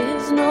there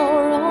is no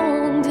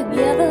wrong.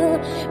 Together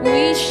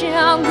we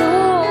shall go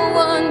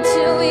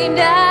until we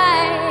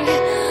die.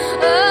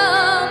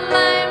 Oh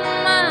my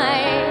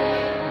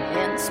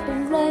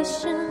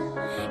inspiration,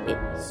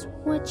 it's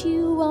what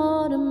you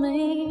are to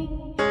me.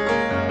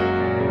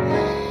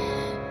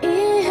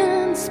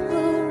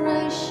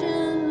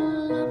 Inspiration,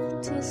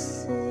 love to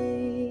say.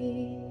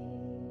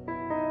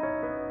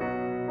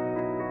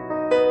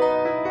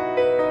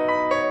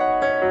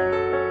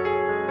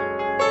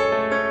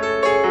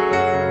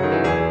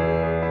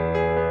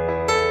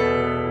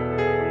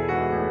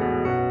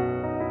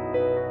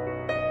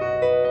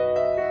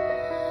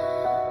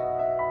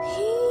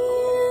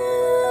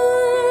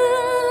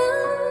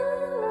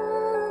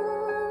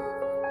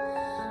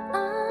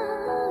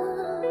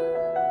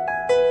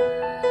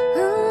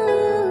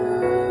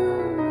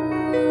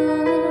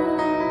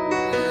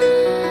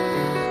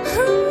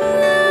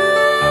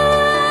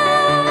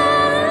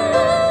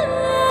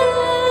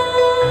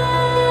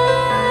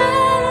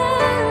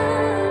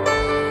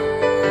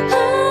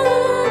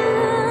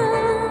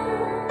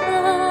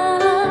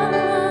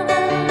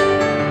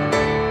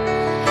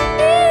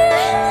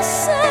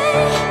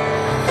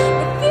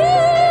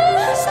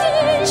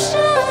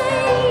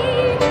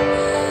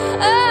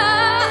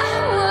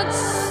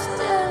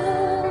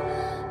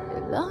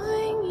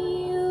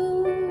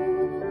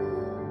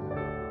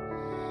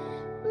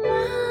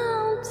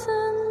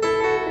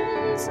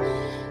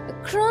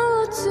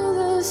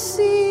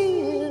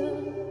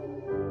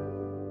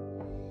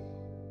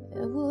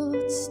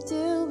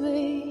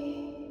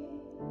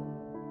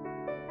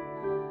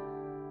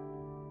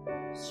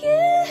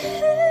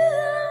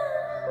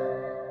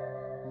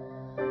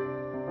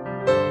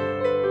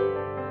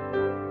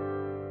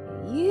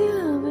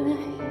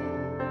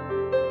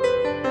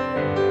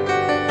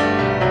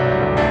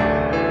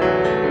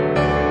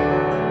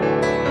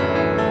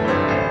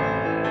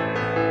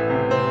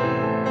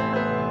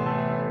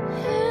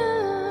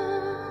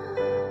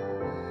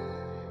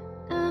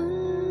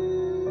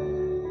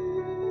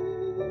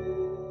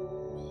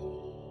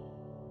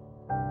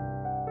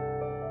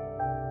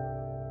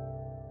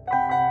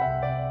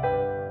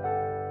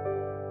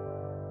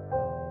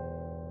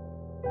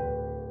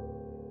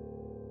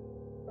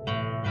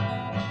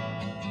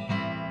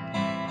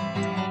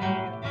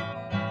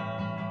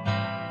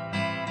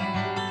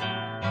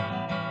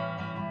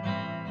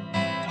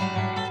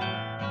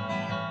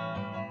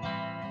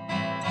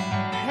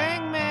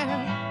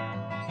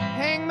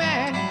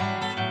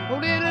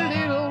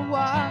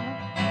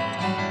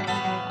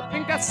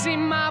 See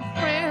my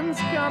friends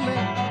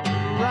coming,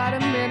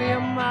 riding many a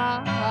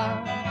mile.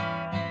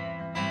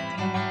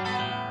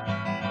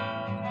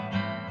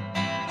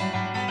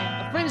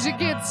 Friends, you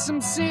get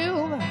some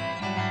silver,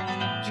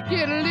 you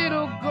get a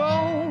little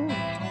gold.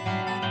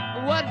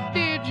 What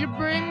did you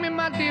bring me,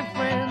 my dear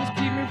friends?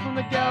 Keep me from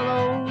the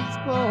gallows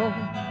pole.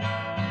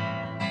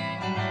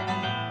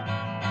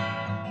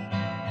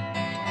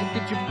 What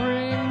did you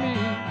bring me?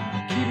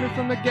 Keep me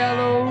from the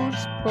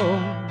gallows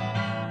pole.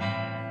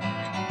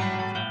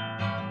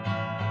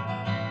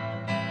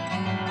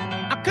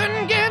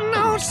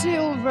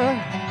 Silver,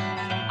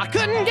 I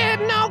couldn't get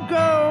no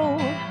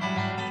gold.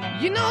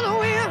 You know that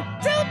we're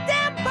too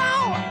damn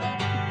poor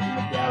from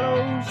the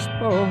gallows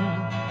pole.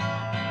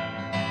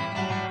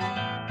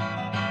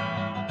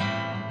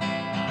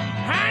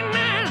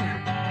 Hangman,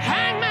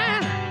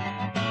 hangman,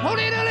 hold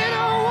it a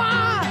little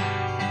while.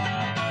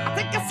 I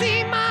think I see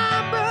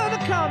my brother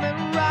coming,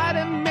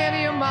 riding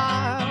many a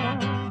mile.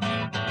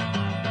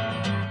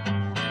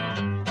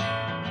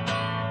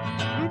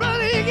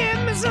 Brother, you give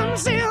me some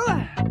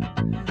silver,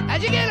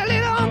 as you get a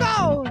little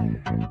gold.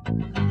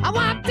 I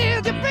want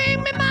till you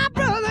bring me my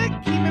brother,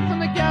 keep me from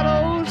the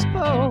gallows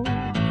pole.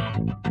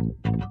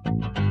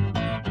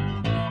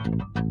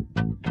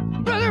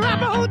 Brother, I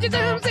brought you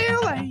some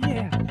silver,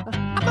 yeah.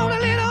 I brought a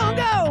little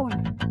gold.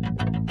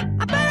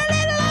 I brought a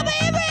little of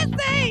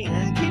everything,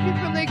 keep you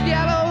from the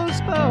gallows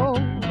pole.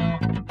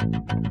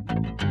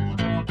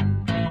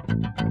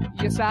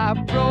 Yes, I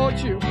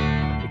brought you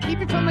to keep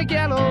you from the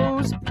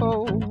gallows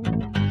pole.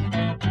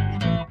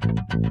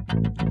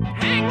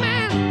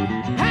 Hangman,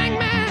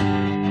 hangman,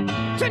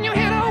 turn your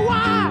head a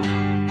while.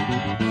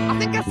 I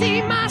think I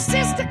see my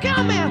sister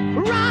coming,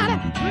 riding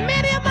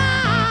many a mile.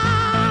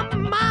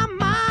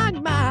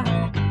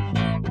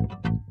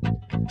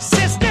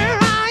 Sister,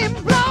 I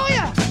implore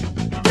you,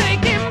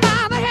 take him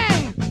by the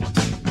hand,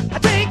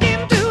 take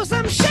him to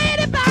some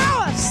shady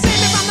bower, save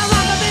me from the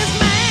rock of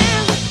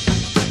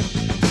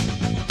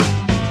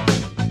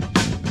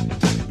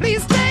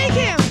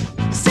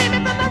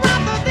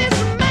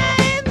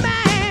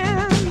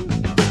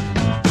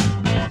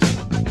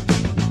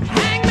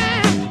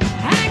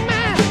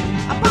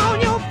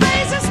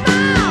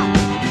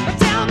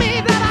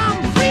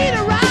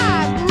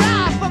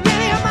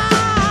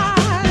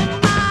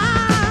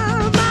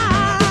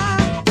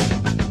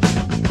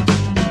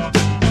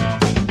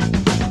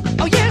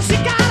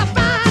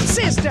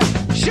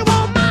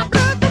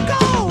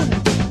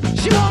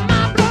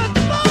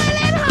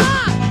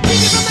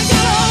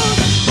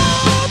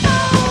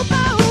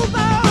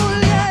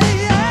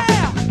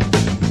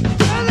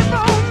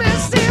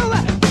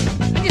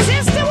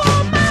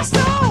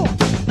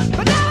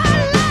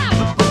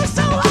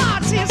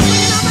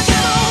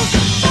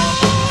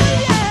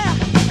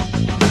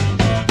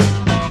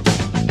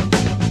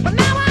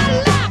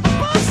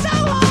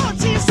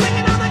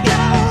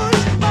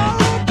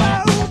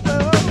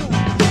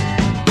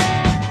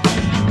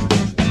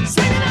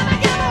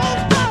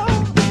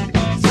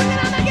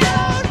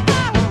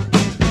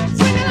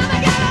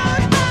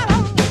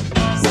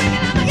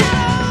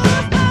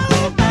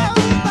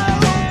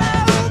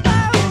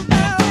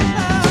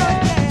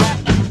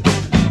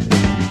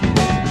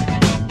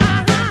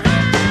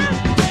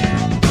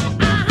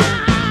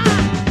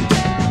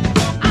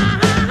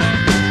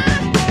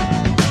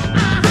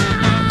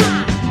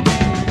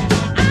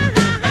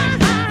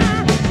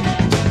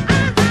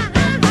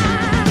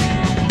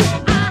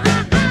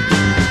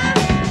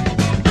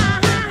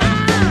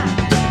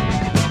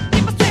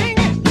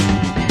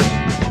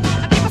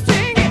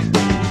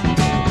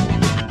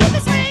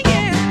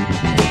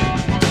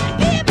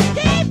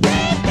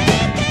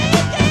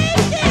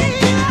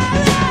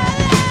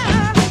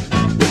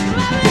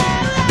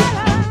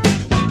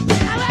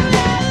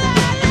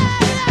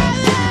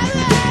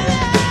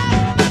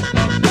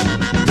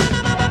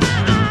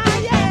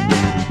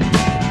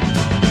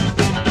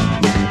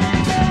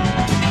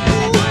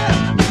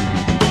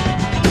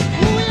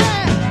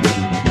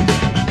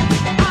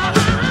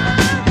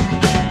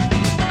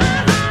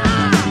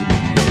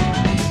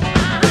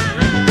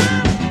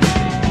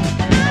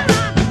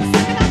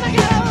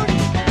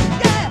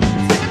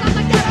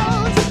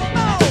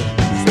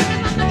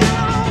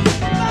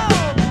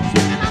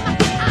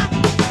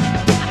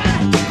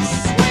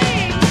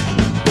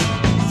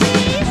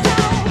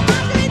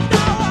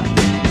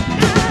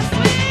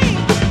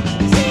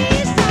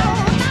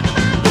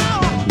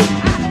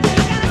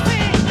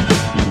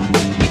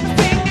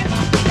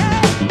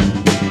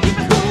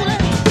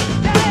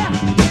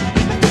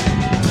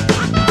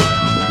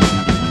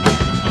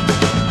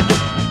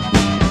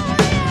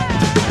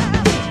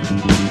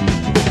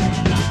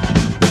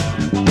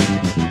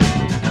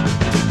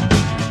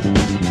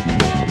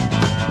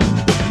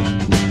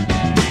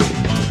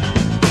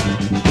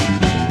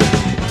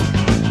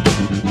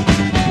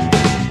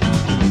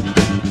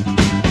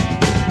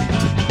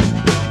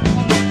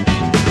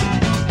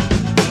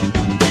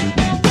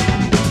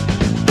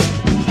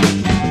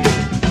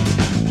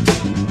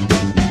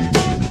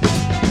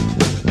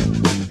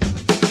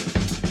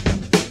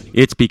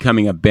It's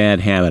becoming a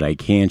bad habit I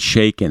can't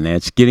shake, and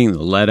that's getting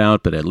the lead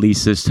out, but at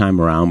least this time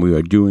around we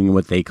are doing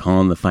what they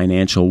call in the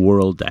financial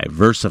world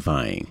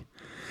diversifying.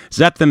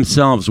 Zepp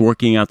themselves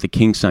working out the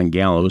kinks on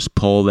Gallows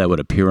Pole that would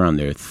appear on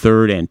their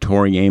third, and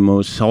Tori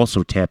Amos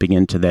also tapping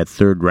into that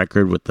third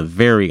record with the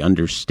very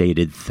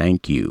understated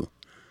Thank You.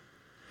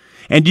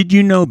 And did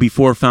you know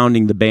before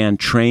founding the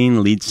band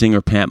Train, lead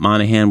singer Pat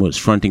Monahan was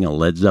fronting a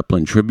Led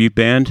Zeppelin tribute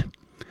band?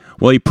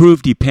 Well, he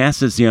proved he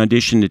passes the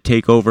audition to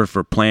take over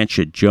for Plant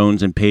should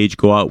Jones and Page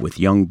go out with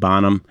Young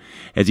Bonham,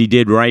 as he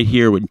did right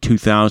here in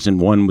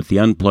 2001 with the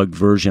unplugged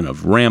version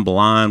of Ramble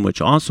On,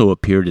 which also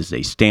appeared as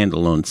a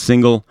standalone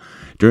single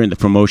during the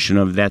promotion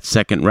of that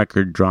second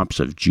record, Drops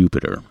of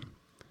Jupiter.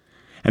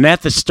 And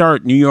at the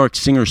start, New York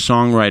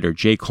singer-songwriter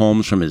Jake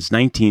Holmes from his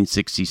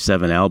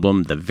 1967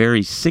 album, the very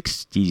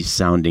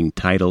 60s-sounding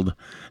titled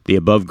The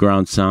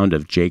Above-Ground Sound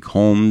of Jake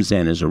Holmes,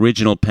 and his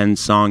original pen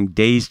song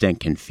Dazed and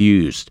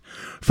Confused.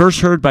 First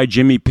heard by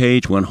Jimmy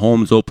Page when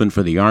Holmes opened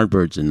for the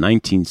Yardbirds in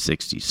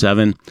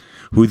 1967,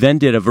 who then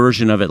did a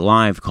version of it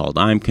live called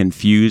I'm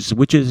Confused,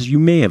 which, as you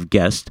may have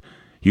guessed,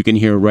 you can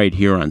hear right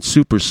here on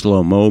Super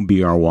Slow Mo,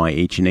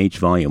 BRYH&H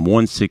Volume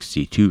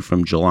 162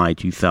 from July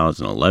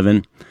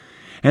 2011.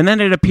 And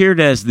then it appeared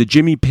as the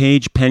Jimmy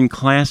Page pen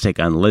classic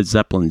on Led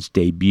Zeppelin's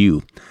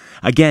debut.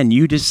 Again,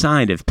 you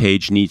decide if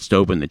Page needs to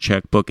open the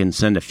checkbook and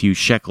send a few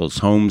shekels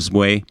Holmes'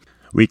 way.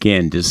 We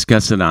can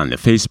discuss it on the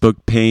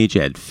Facebook page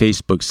at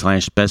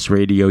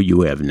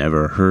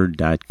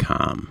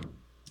facebook.com/bestradioyouhaveneverheard.com.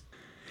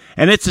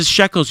 And it's the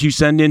shekels you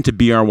send in to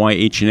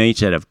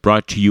BRYH&H that have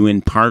brought to you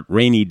in part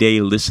Rainy Day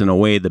Listen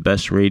Away, the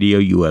Best Radio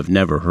You Have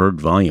Never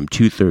Heard, Volume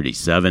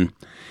 237.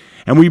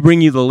 And we bring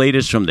you the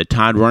latest from the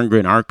Todd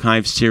Rundgren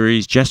Archive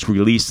series just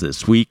released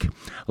this week.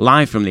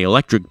 Live from the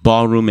Electric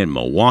Ballroom in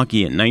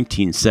Milwaukee in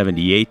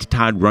 1978,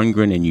 Todd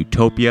Rundgren and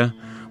Utopia,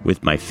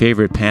 with my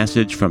favorite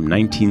passage from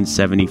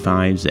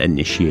 1975's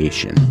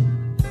Initiation.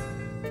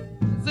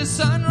 The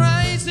sun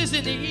rises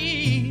in the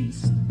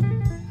east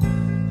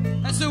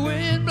as the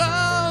wind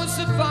blows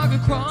the fog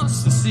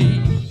across the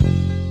sea,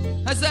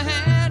 as the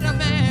hand of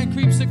man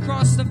creeps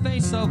across the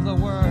face of the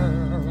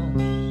world.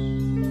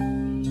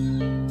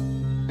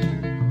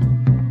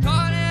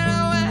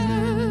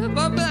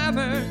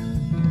 Blabber,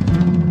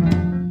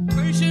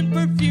 Persian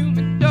perfume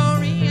and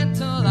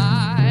Oriental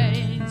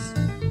eyes,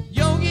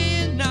 Yogi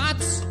and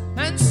knots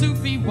and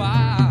Sufi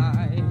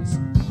wise,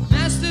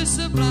 Master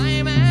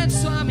Sublime and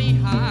Swami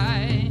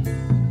High,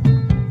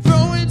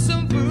 throwing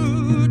some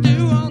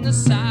voodoo on the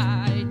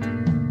side,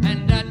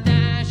 and a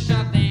dash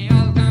of the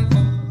old kung fu.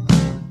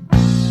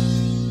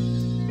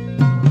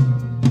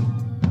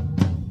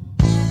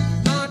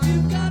 Lord,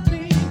 you got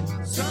me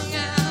strung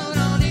out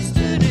on a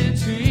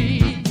student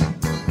tree.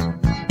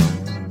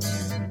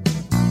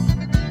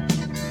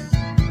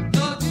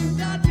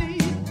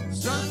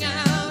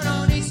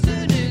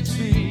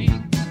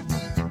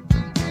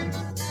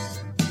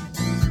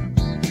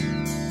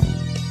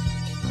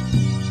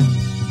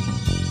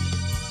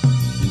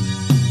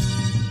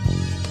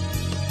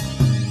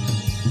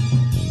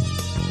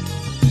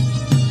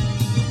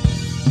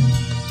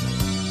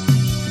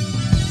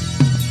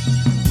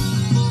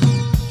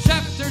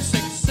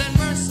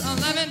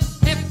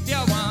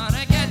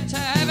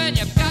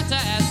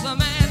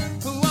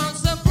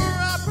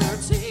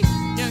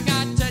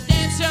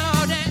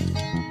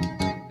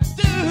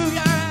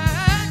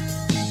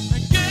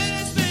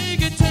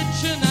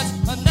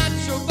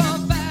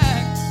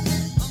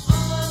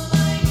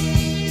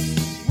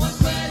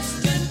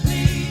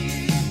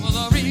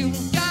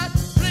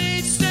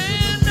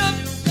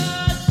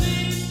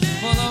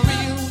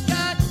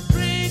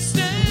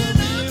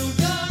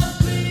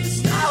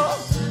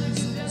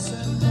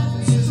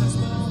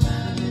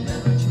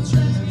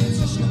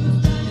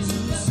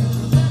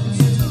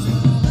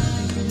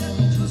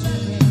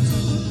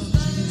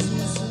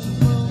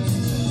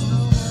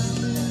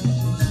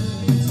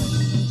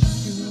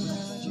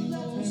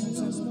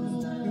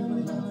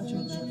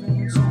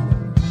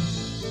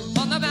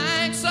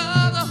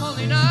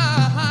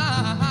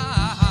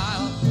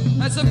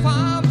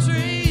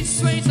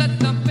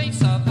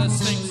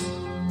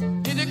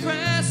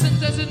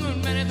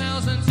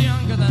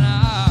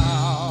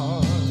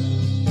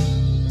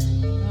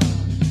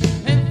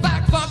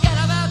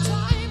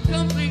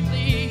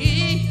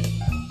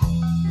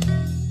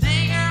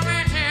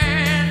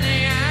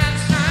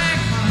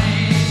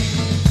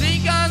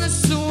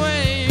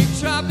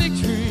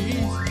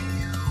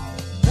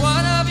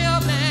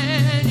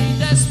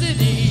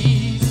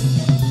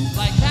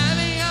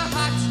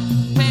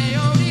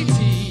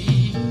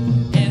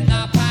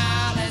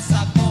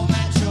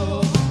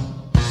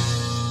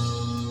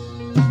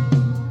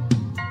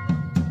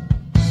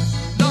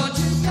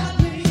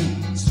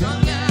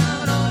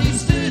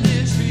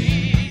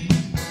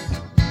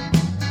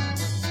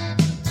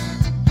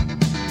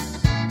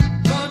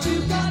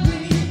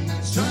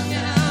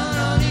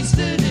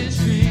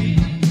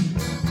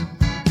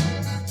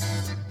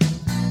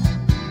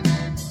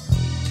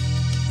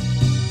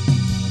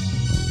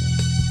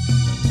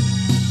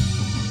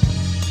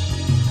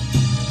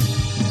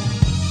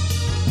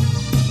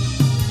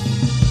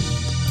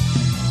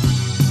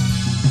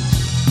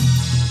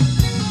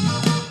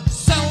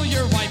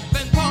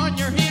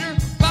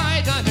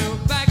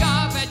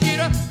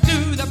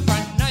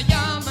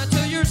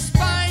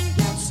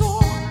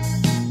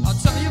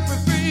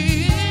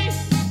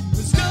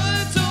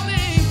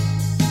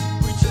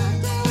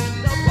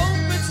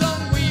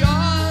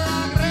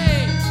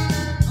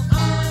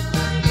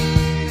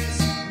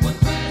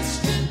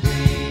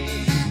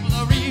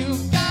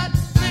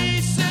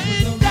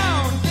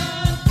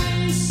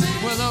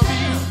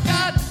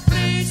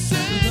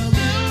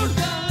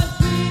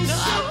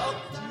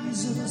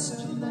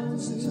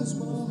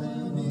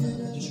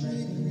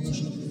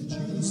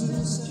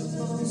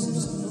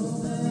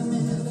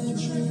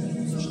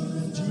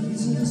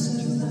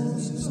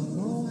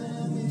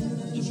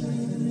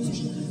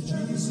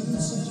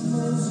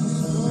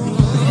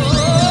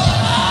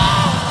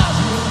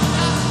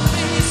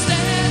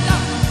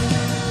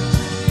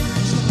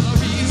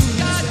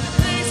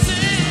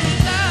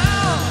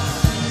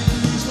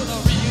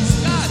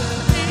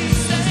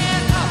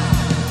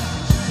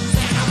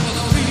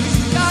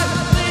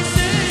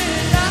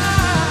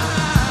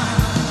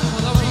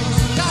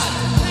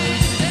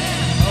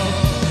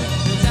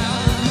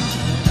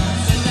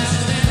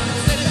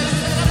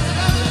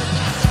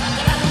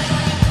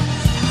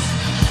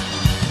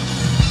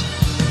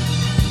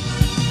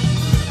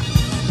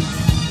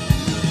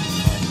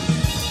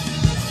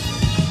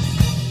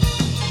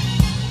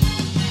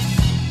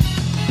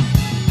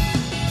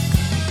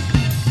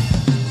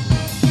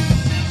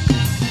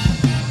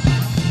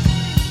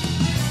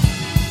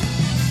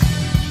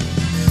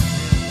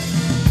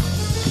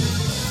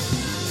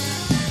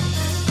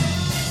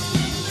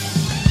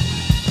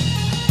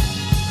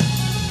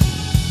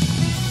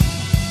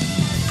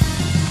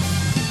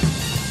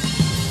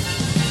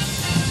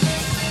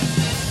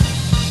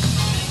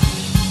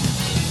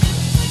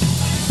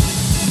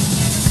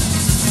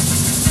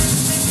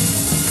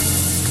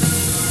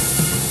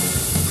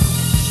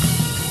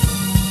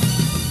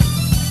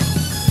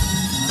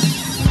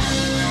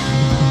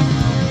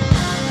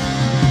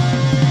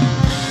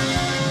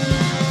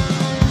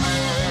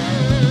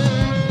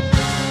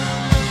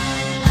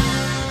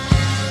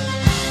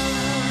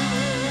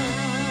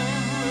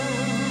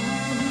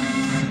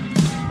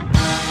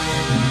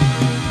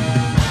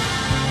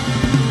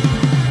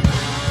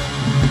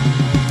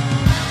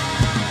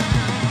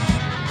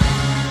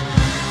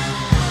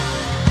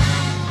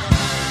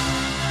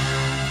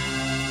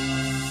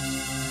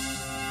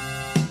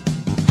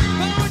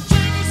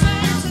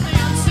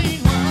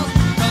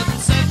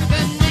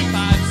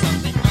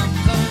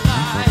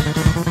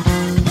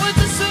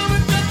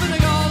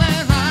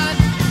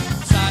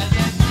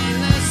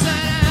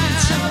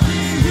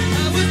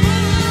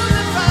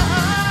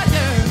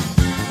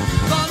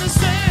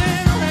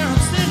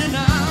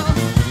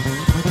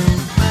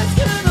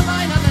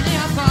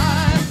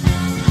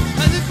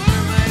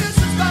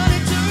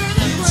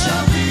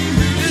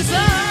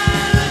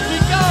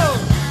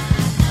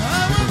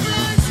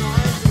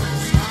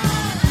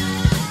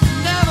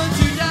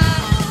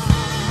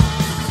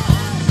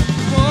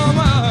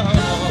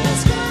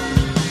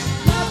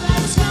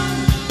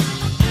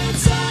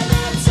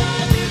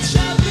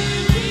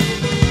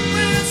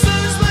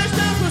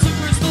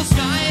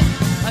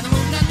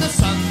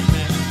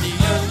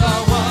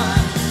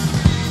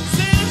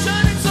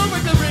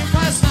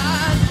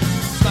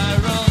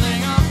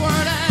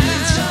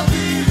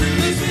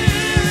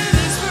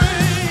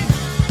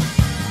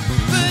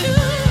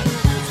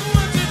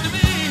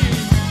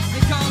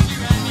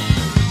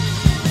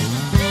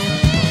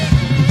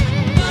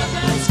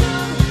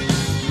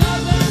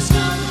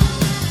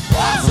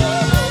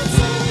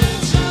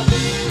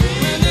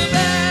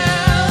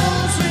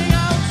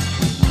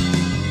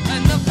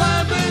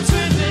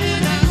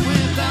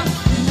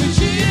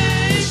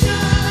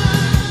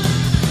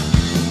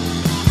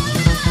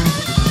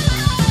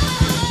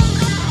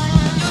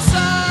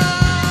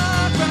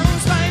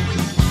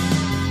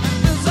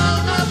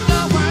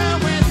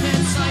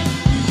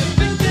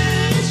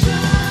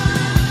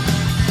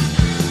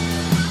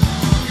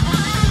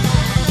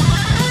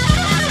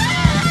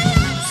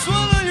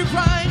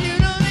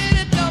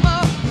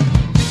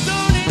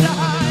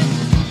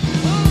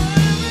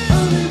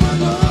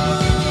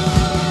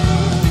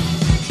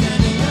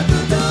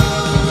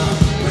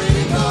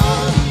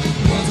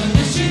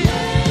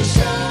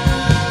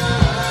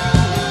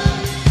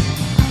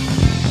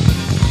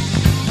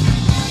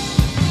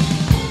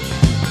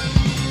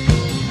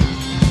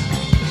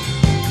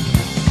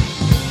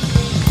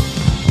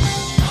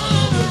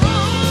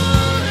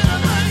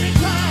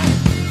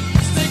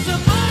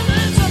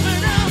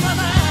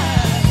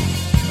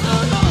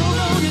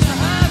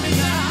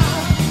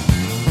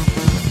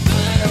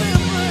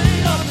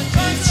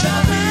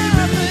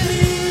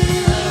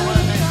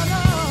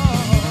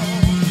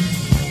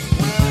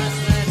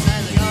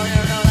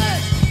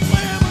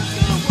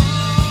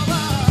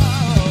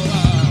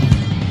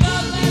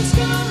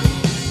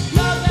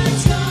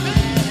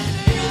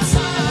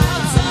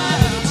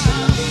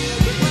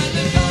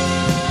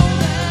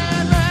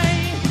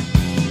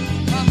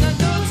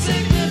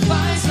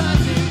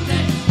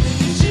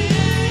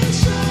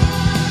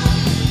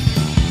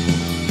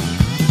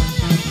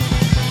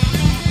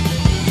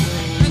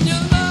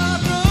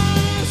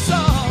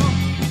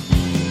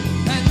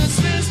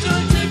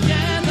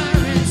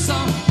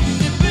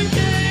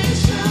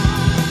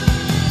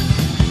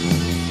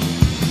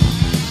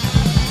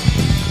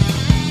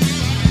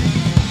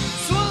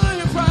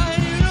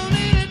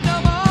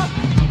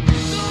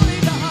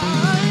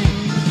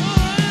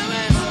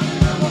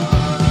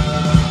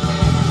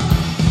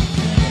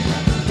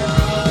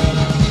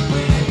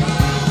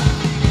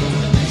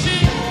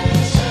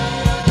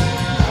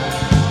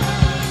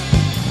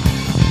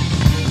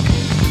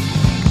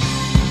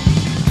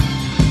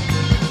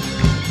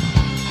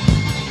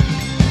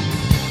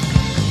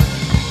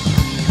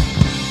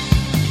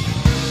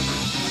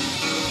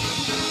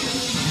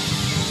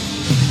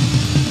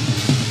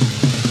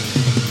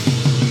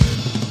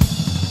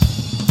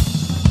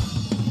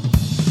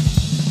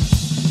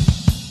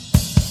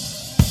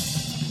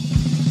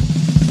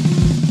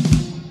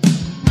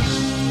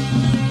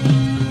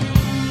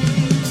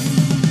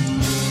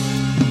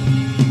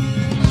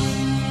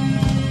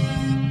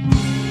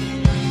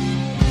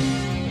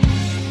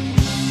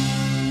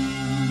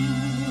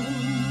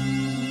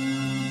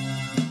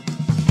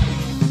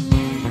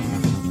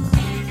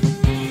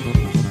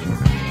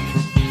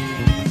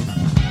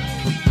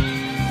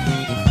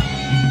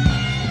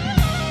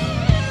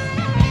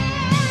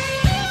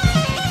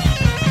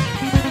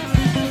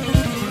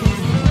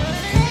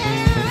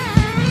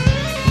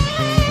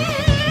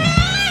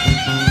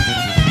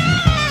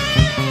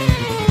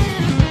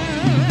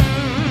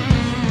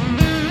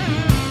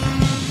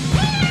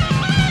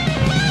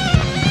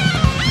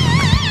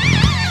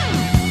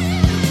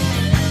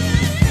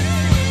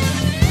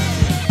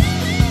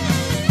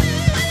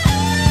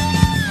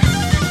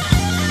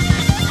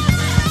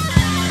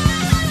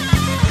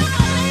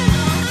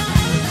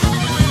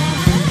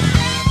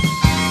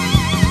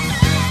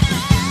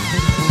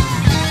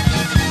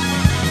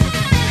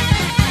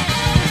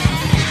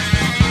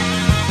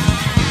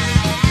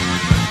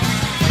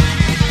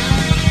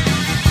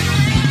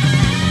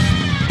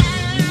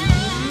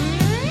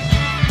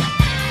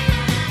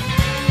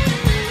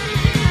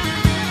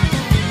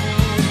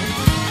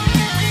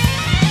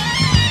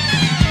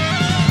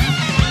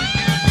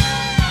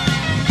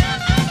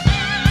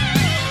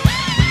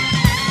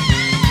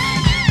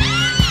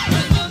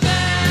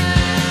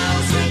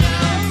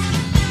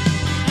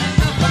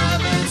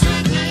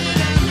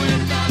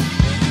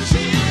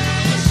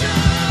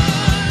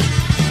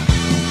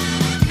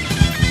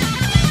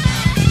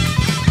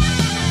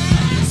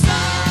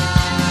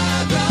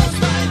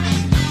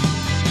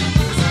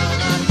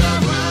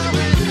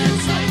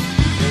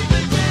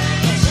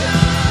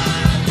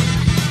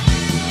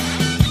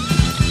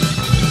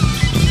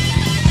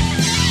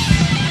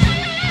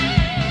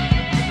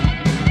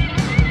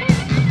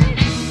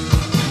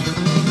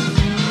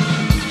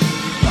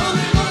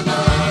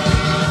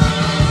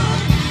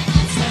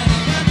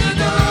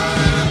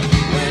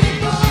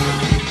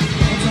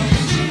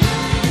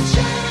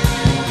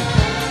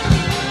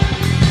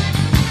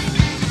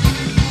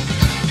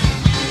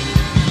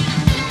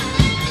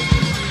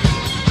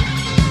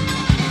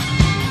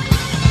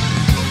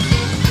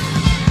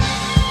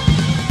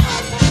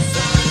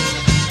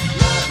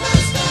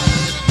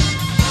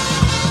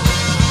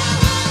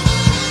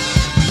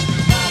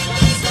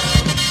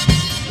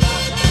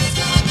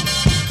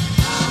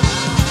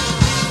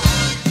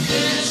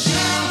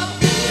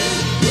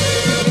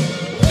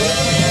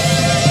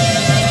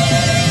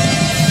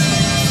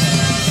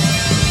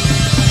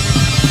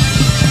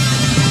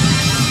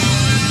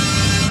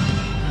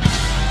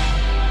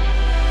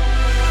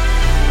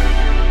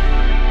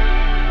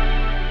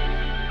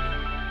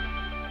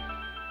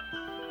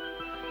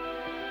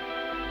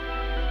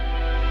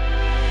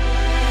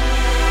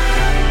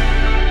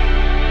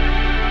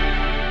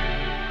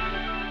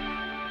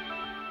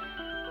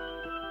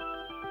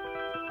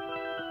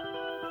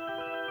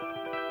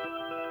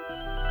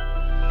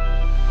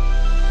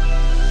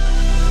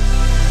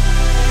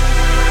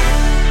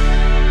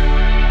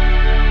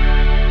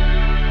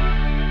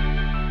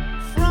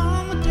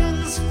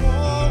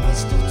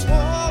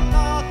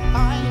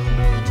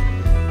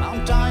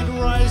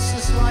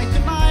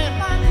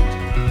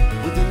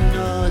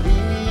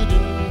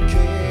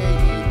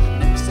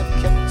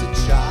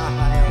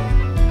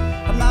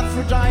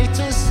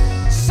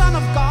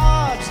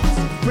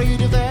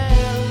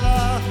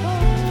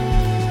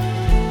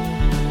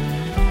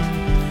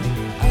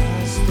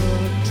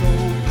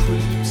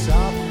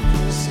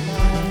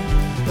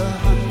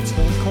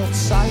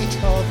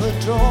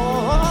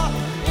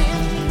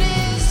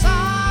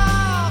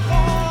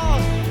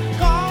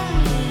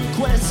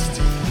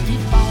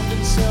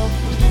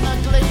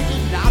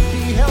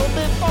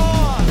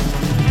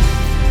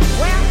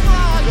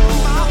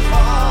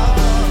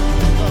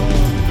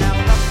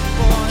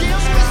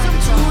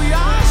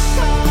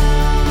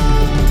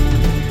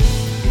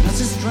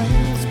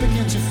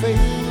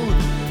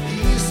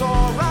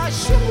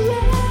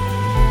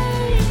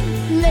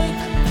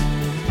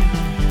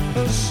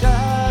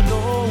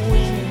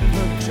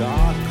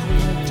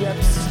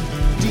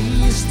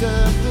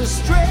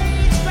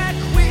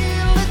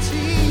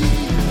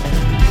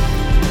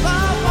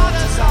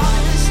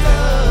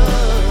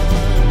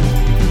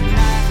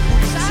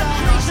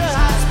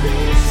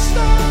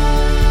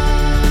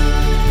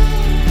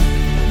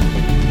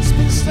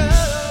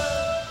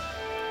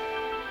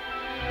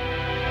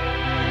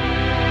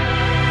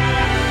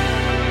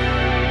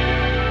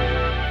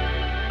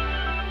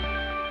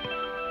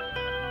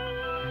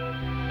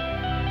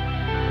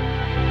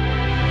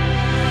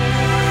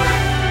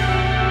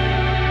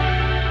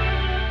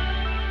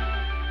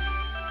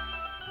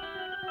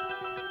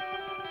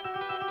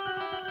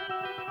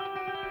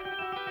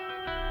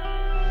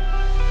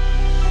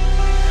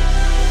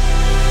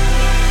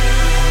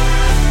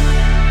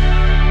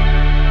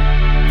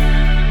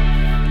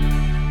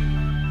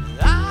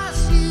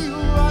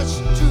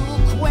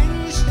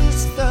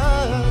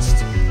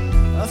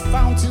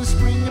 fountain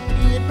spring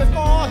appeared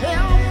before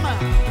him,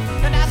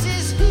 and as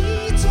his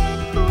heated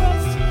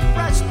breath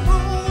rushed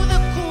through the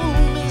cool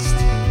mist,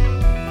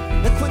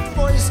 the quick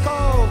voice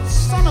called,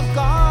 "Son of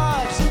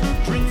God,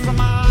 drink from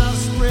our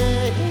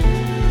spring."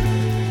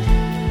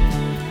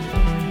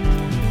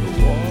 The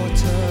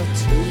water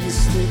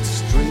tasted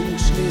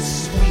strangely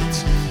sweet.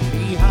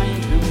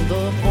 Behind him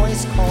the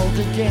voice called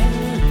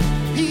again.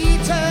 He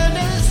turned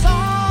and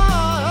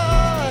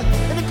saw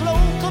in a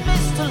cloak of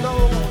mist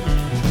alone,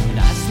 and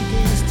as he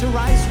gazed, her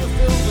eyes were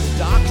filled with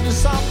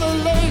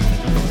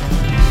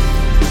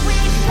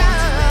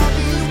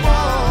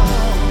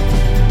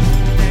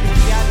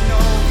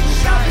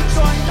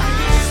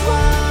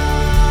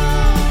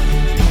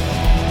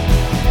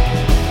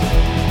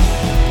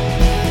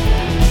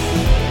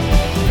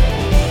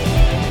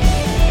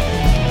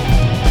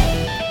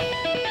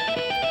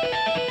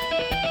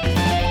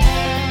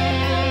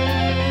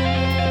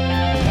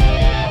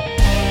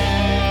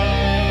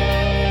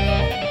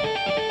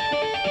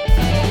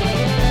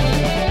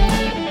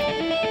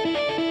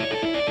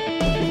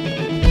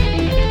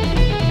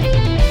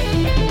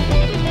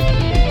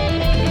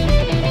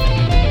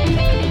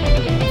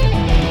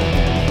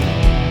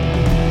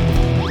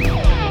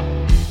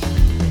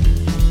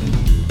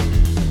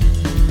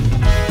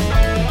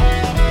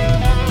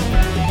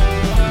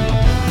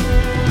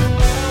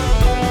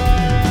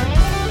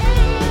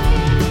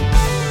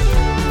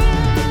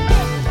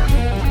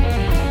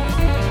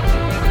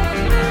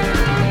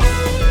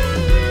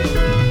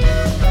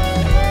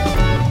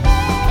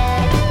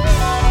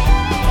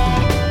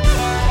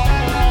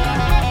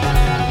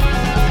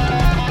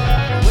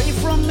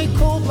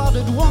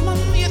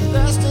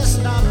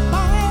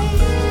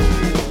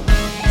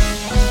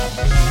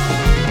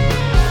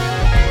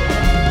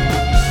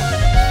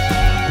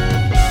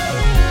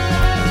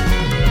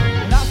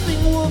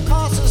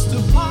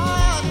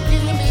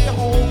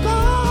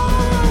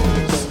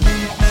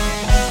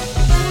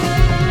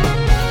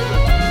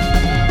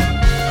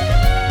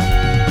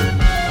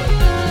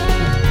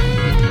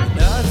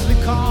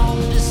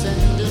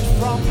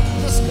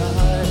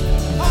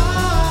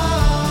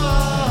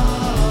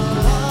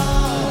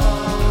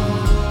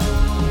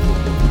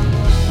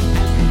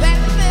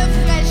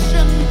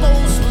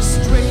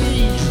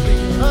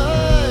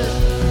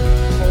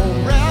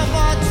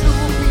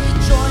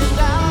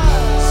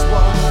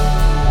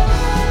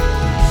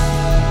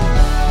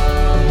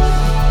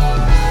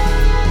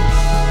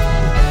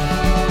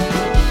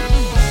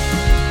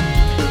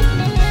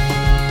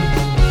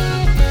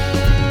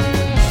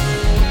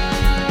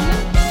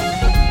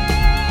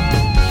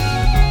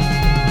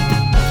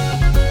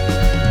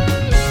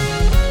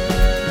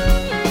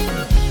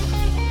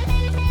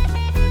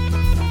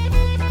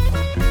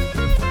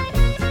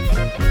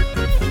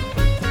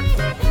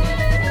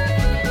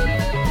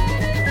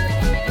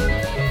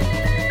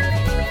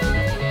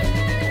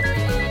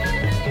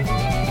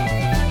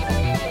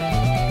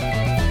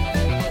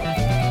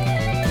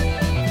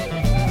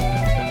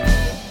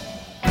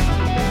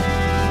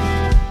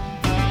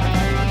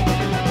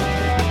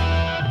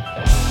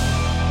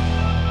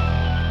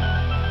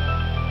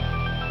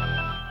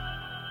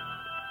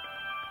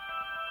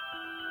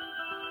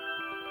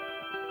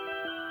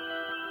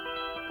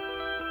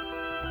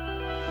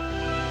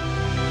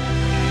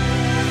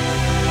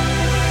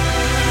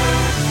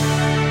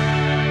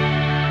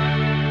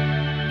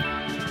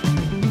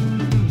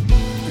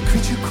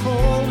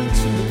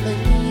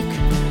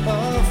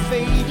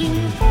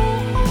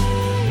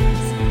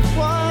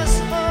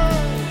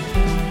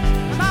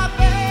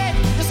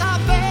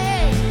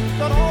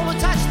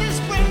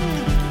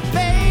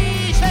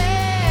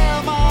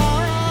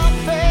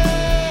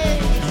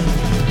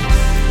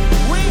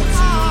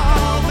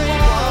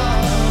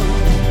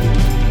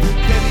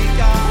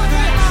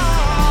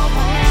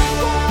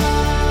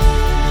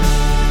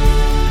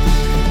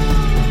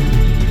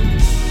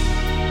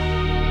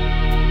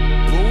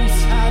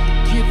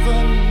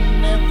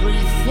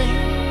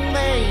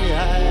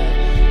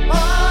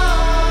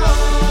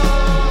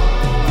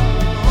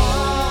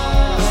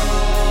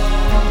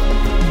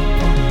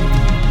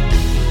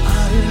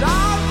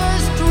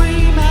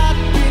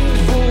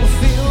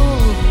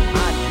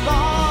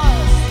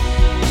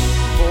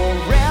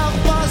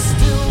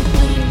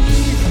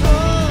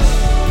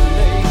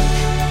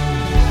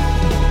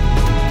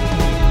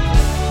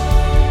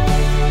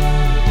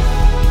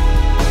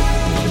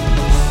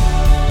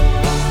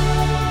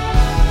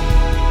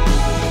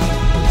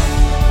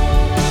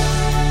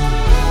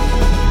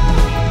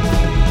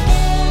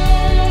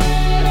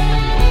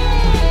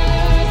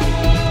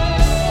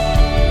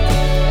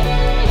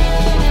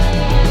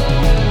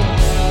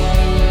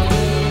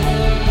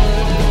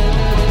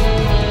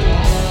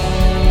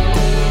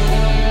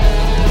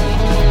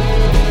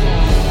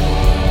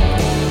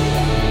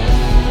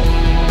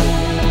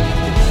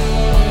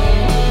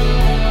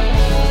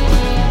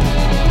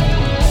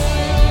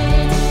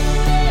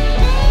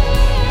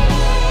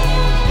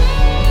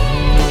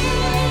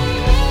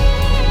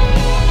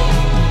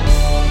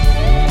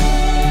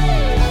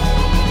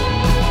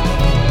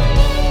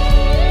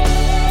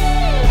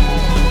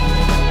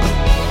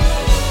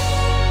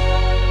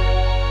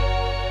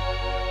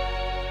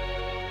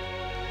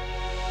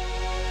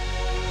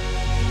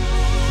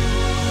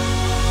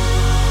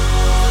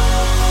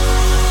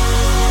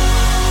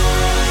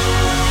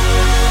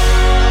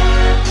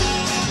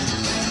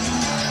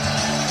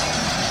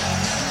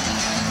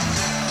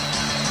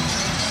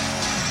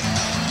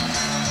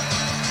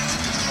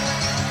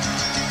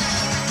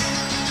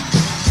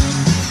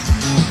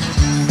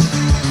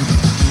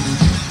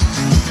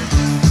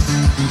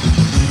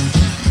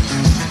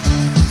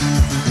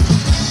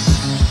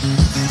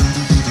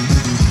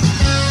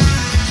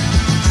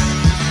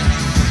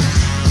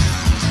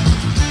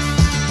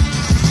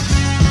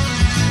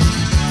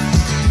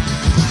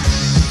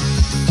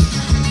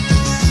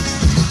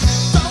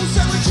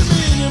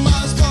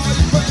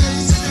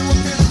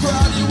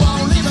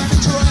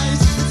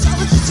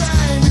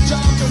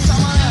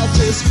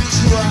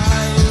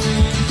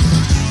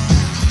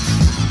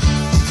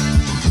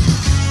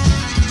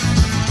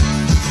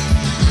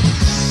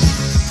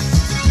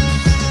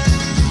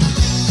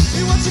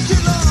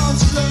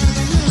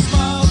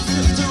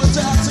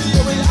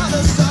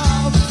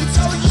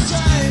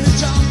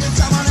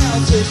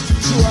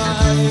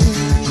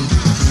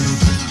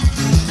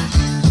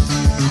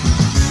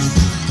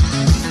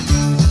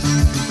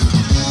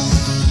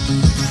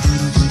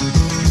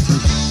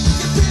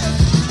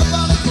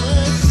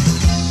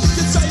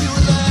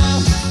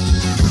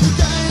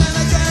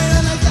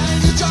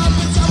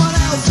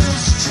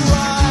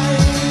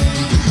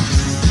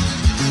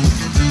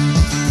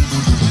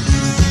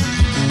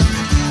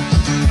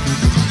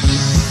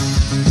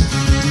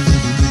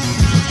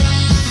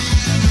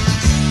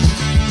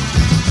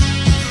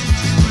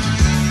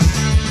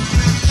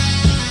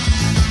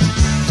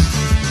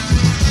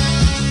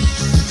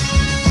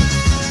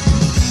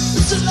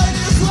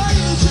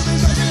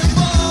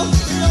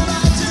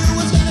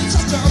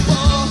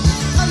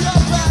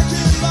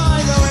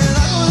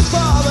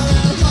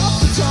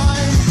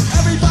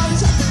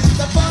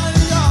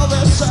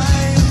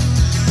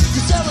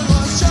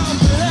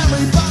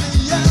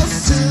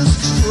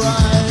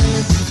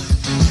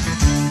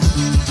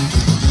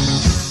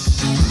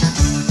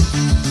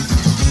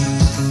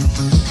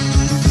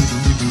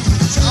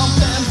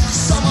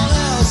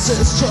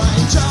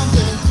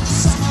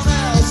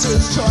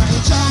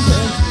trying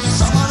jumping,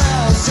 someone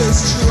else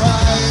is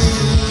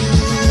trying.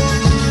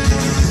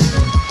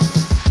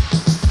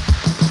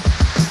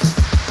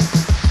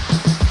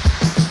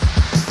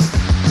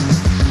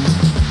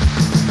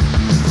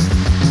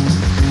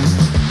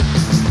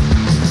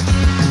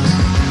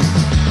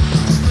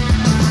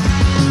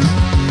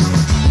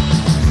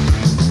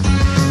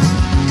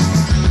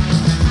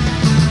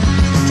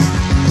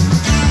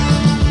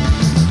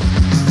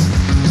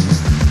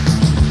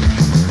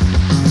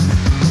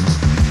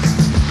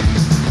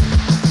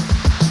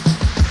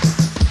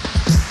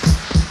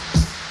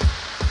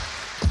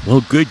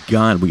 Well, good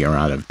God, we are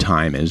out of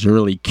time. As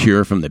early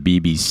Cure from the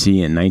BBC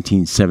in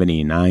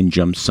 1979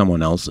 jumped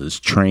someone else's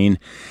train.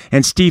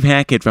 And Steve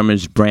Hackett from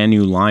his brand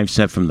new live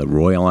set from the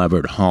Royal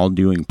Albert Hall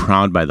doing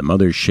Proud by the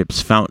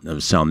Mothership's Fountain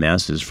of Cell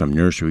Masses from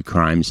Nursery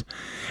Crimes.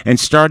 And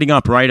starting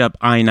up right up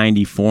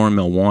I-94 in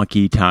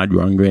Milwaukee, Todd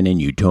Rundgren and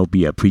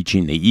Utopia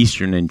preaching the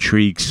Eastern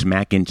Intrigue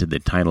smack into the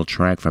title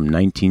track from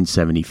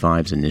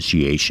 1975's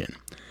Initiation.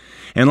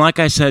 And like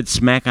I said,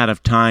 smack out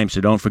of time,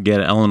 so don't forget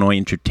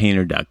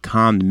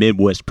IllinoisEntertainer.com, the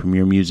Midwest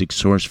premier music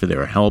source for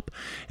their help,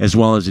 as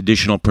well as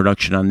additional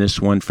production on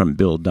this one from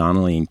Bill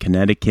Donnelly in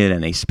Connecticut,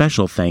 and a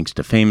special thanks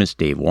to famous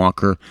Dave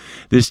Walker,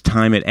 this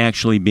time it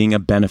actually being a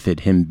benefit,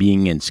 him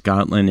being in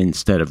Scotland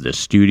instead of the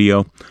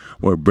studio,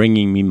 where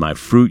bringing me my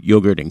fruit,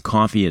 yogurt, and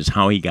coffee is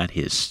how he got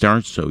his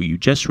start, so you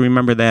just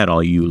remember that,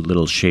 all you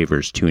little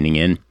shavers tuning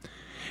in.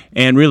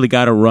 And really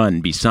got to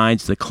run.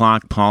 Besides the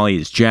clock, Paulie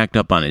is jacked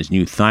up on his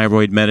new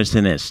thyroid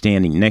medicine and is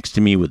standing next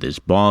to me with his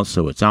ball,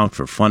 so it's out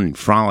for fun and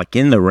frolic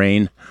in the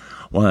rain,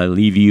 while I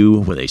leave you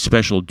with a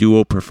special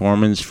duo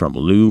performance from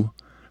Lou,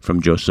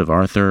 from Joseph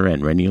Arthur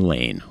and Rennie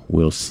Lane.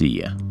 We'll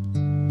see ya.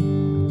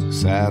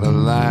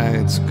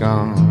 Satellites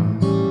gone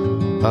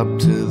up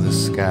to the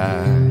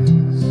skies.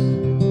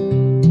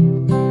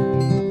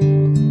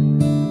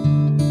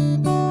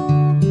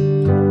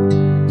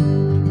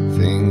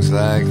 Things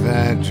like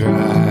that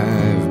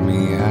drive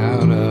me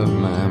out of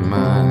my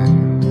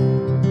mind.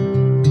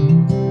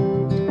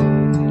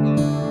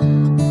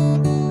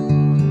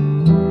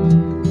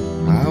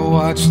 I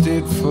watched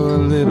it for a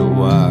little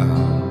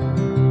while.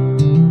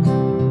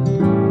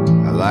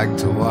 I like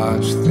to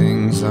watch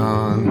things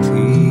on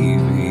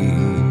TV.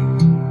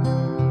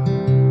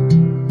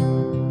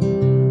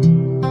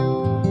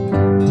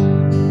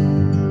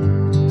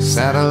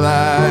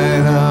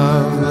 Satellite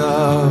of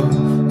love,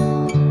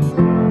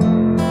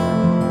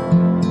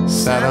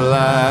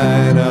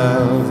 satellite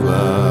of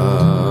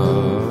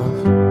love,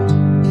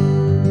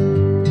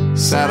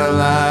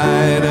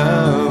 satellite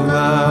of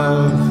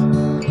love,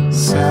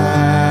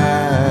 satellite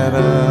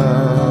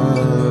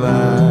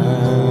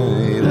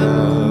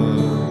of.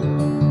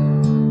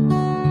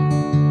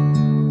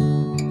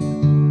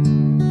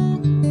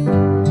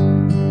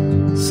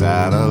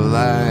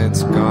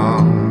 Satellites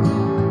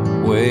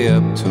gone way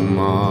up to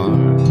Mars.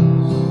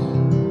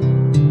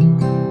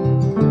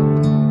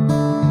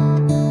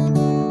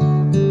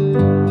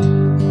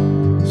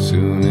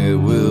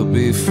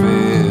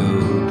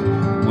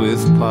 Filled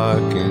with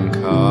parking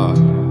cars.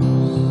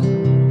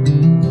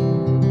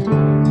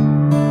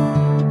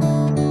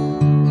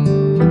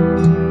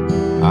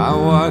 I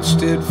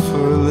watched it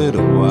for a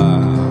little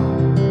while.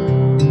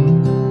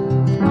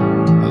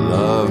 I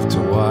love to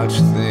watch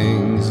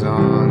things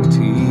on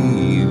TV.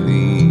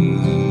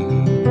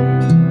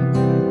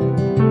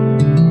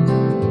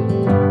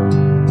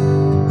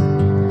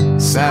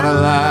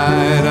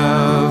 Satellite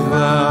of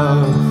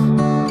love,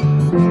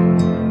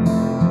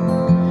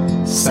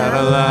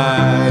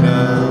 satellite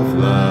of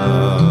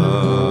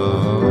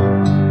love,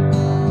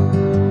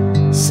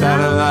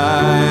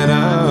 satellite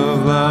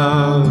of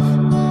love,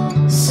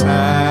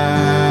 satellite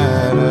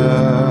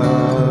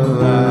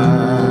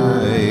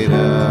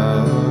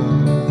of.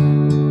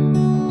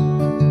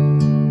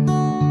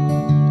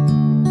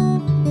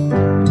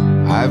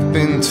 I've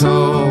been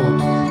told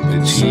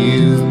that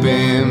you've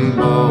been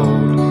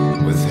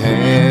bold with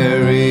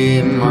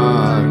Harry,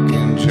 Mark,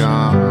 and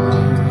John.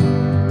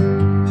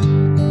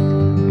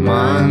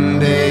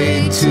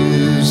 Monday,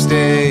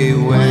 Tuesday,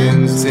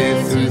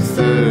 Wednesday through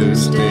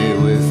Thursday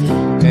with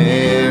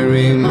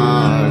Harry,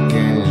 Mark,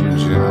 and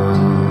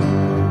John.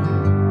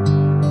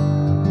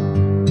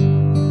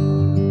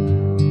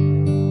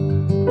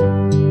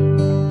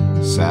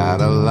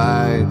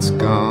 Satellites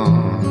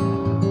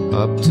gone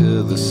up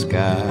to the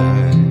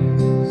skies.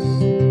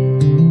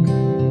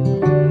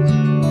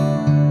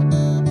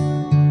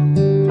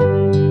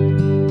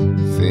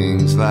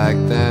 Things like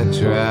that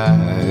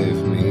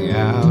drive me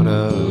out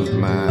of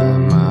my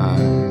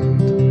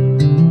mind.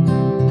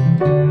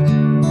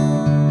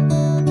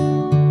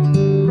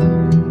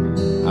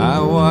 I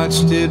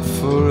watched it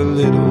for a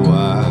little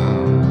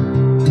while.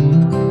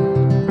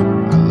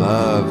 I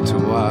love to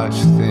watch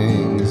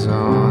things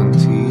on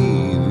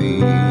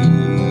TV.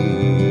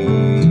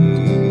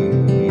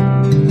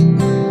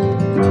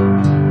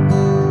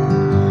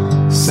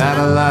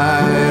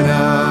 Satellite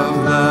of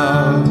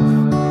love,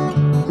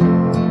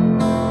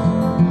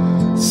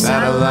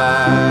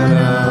 satellite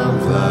of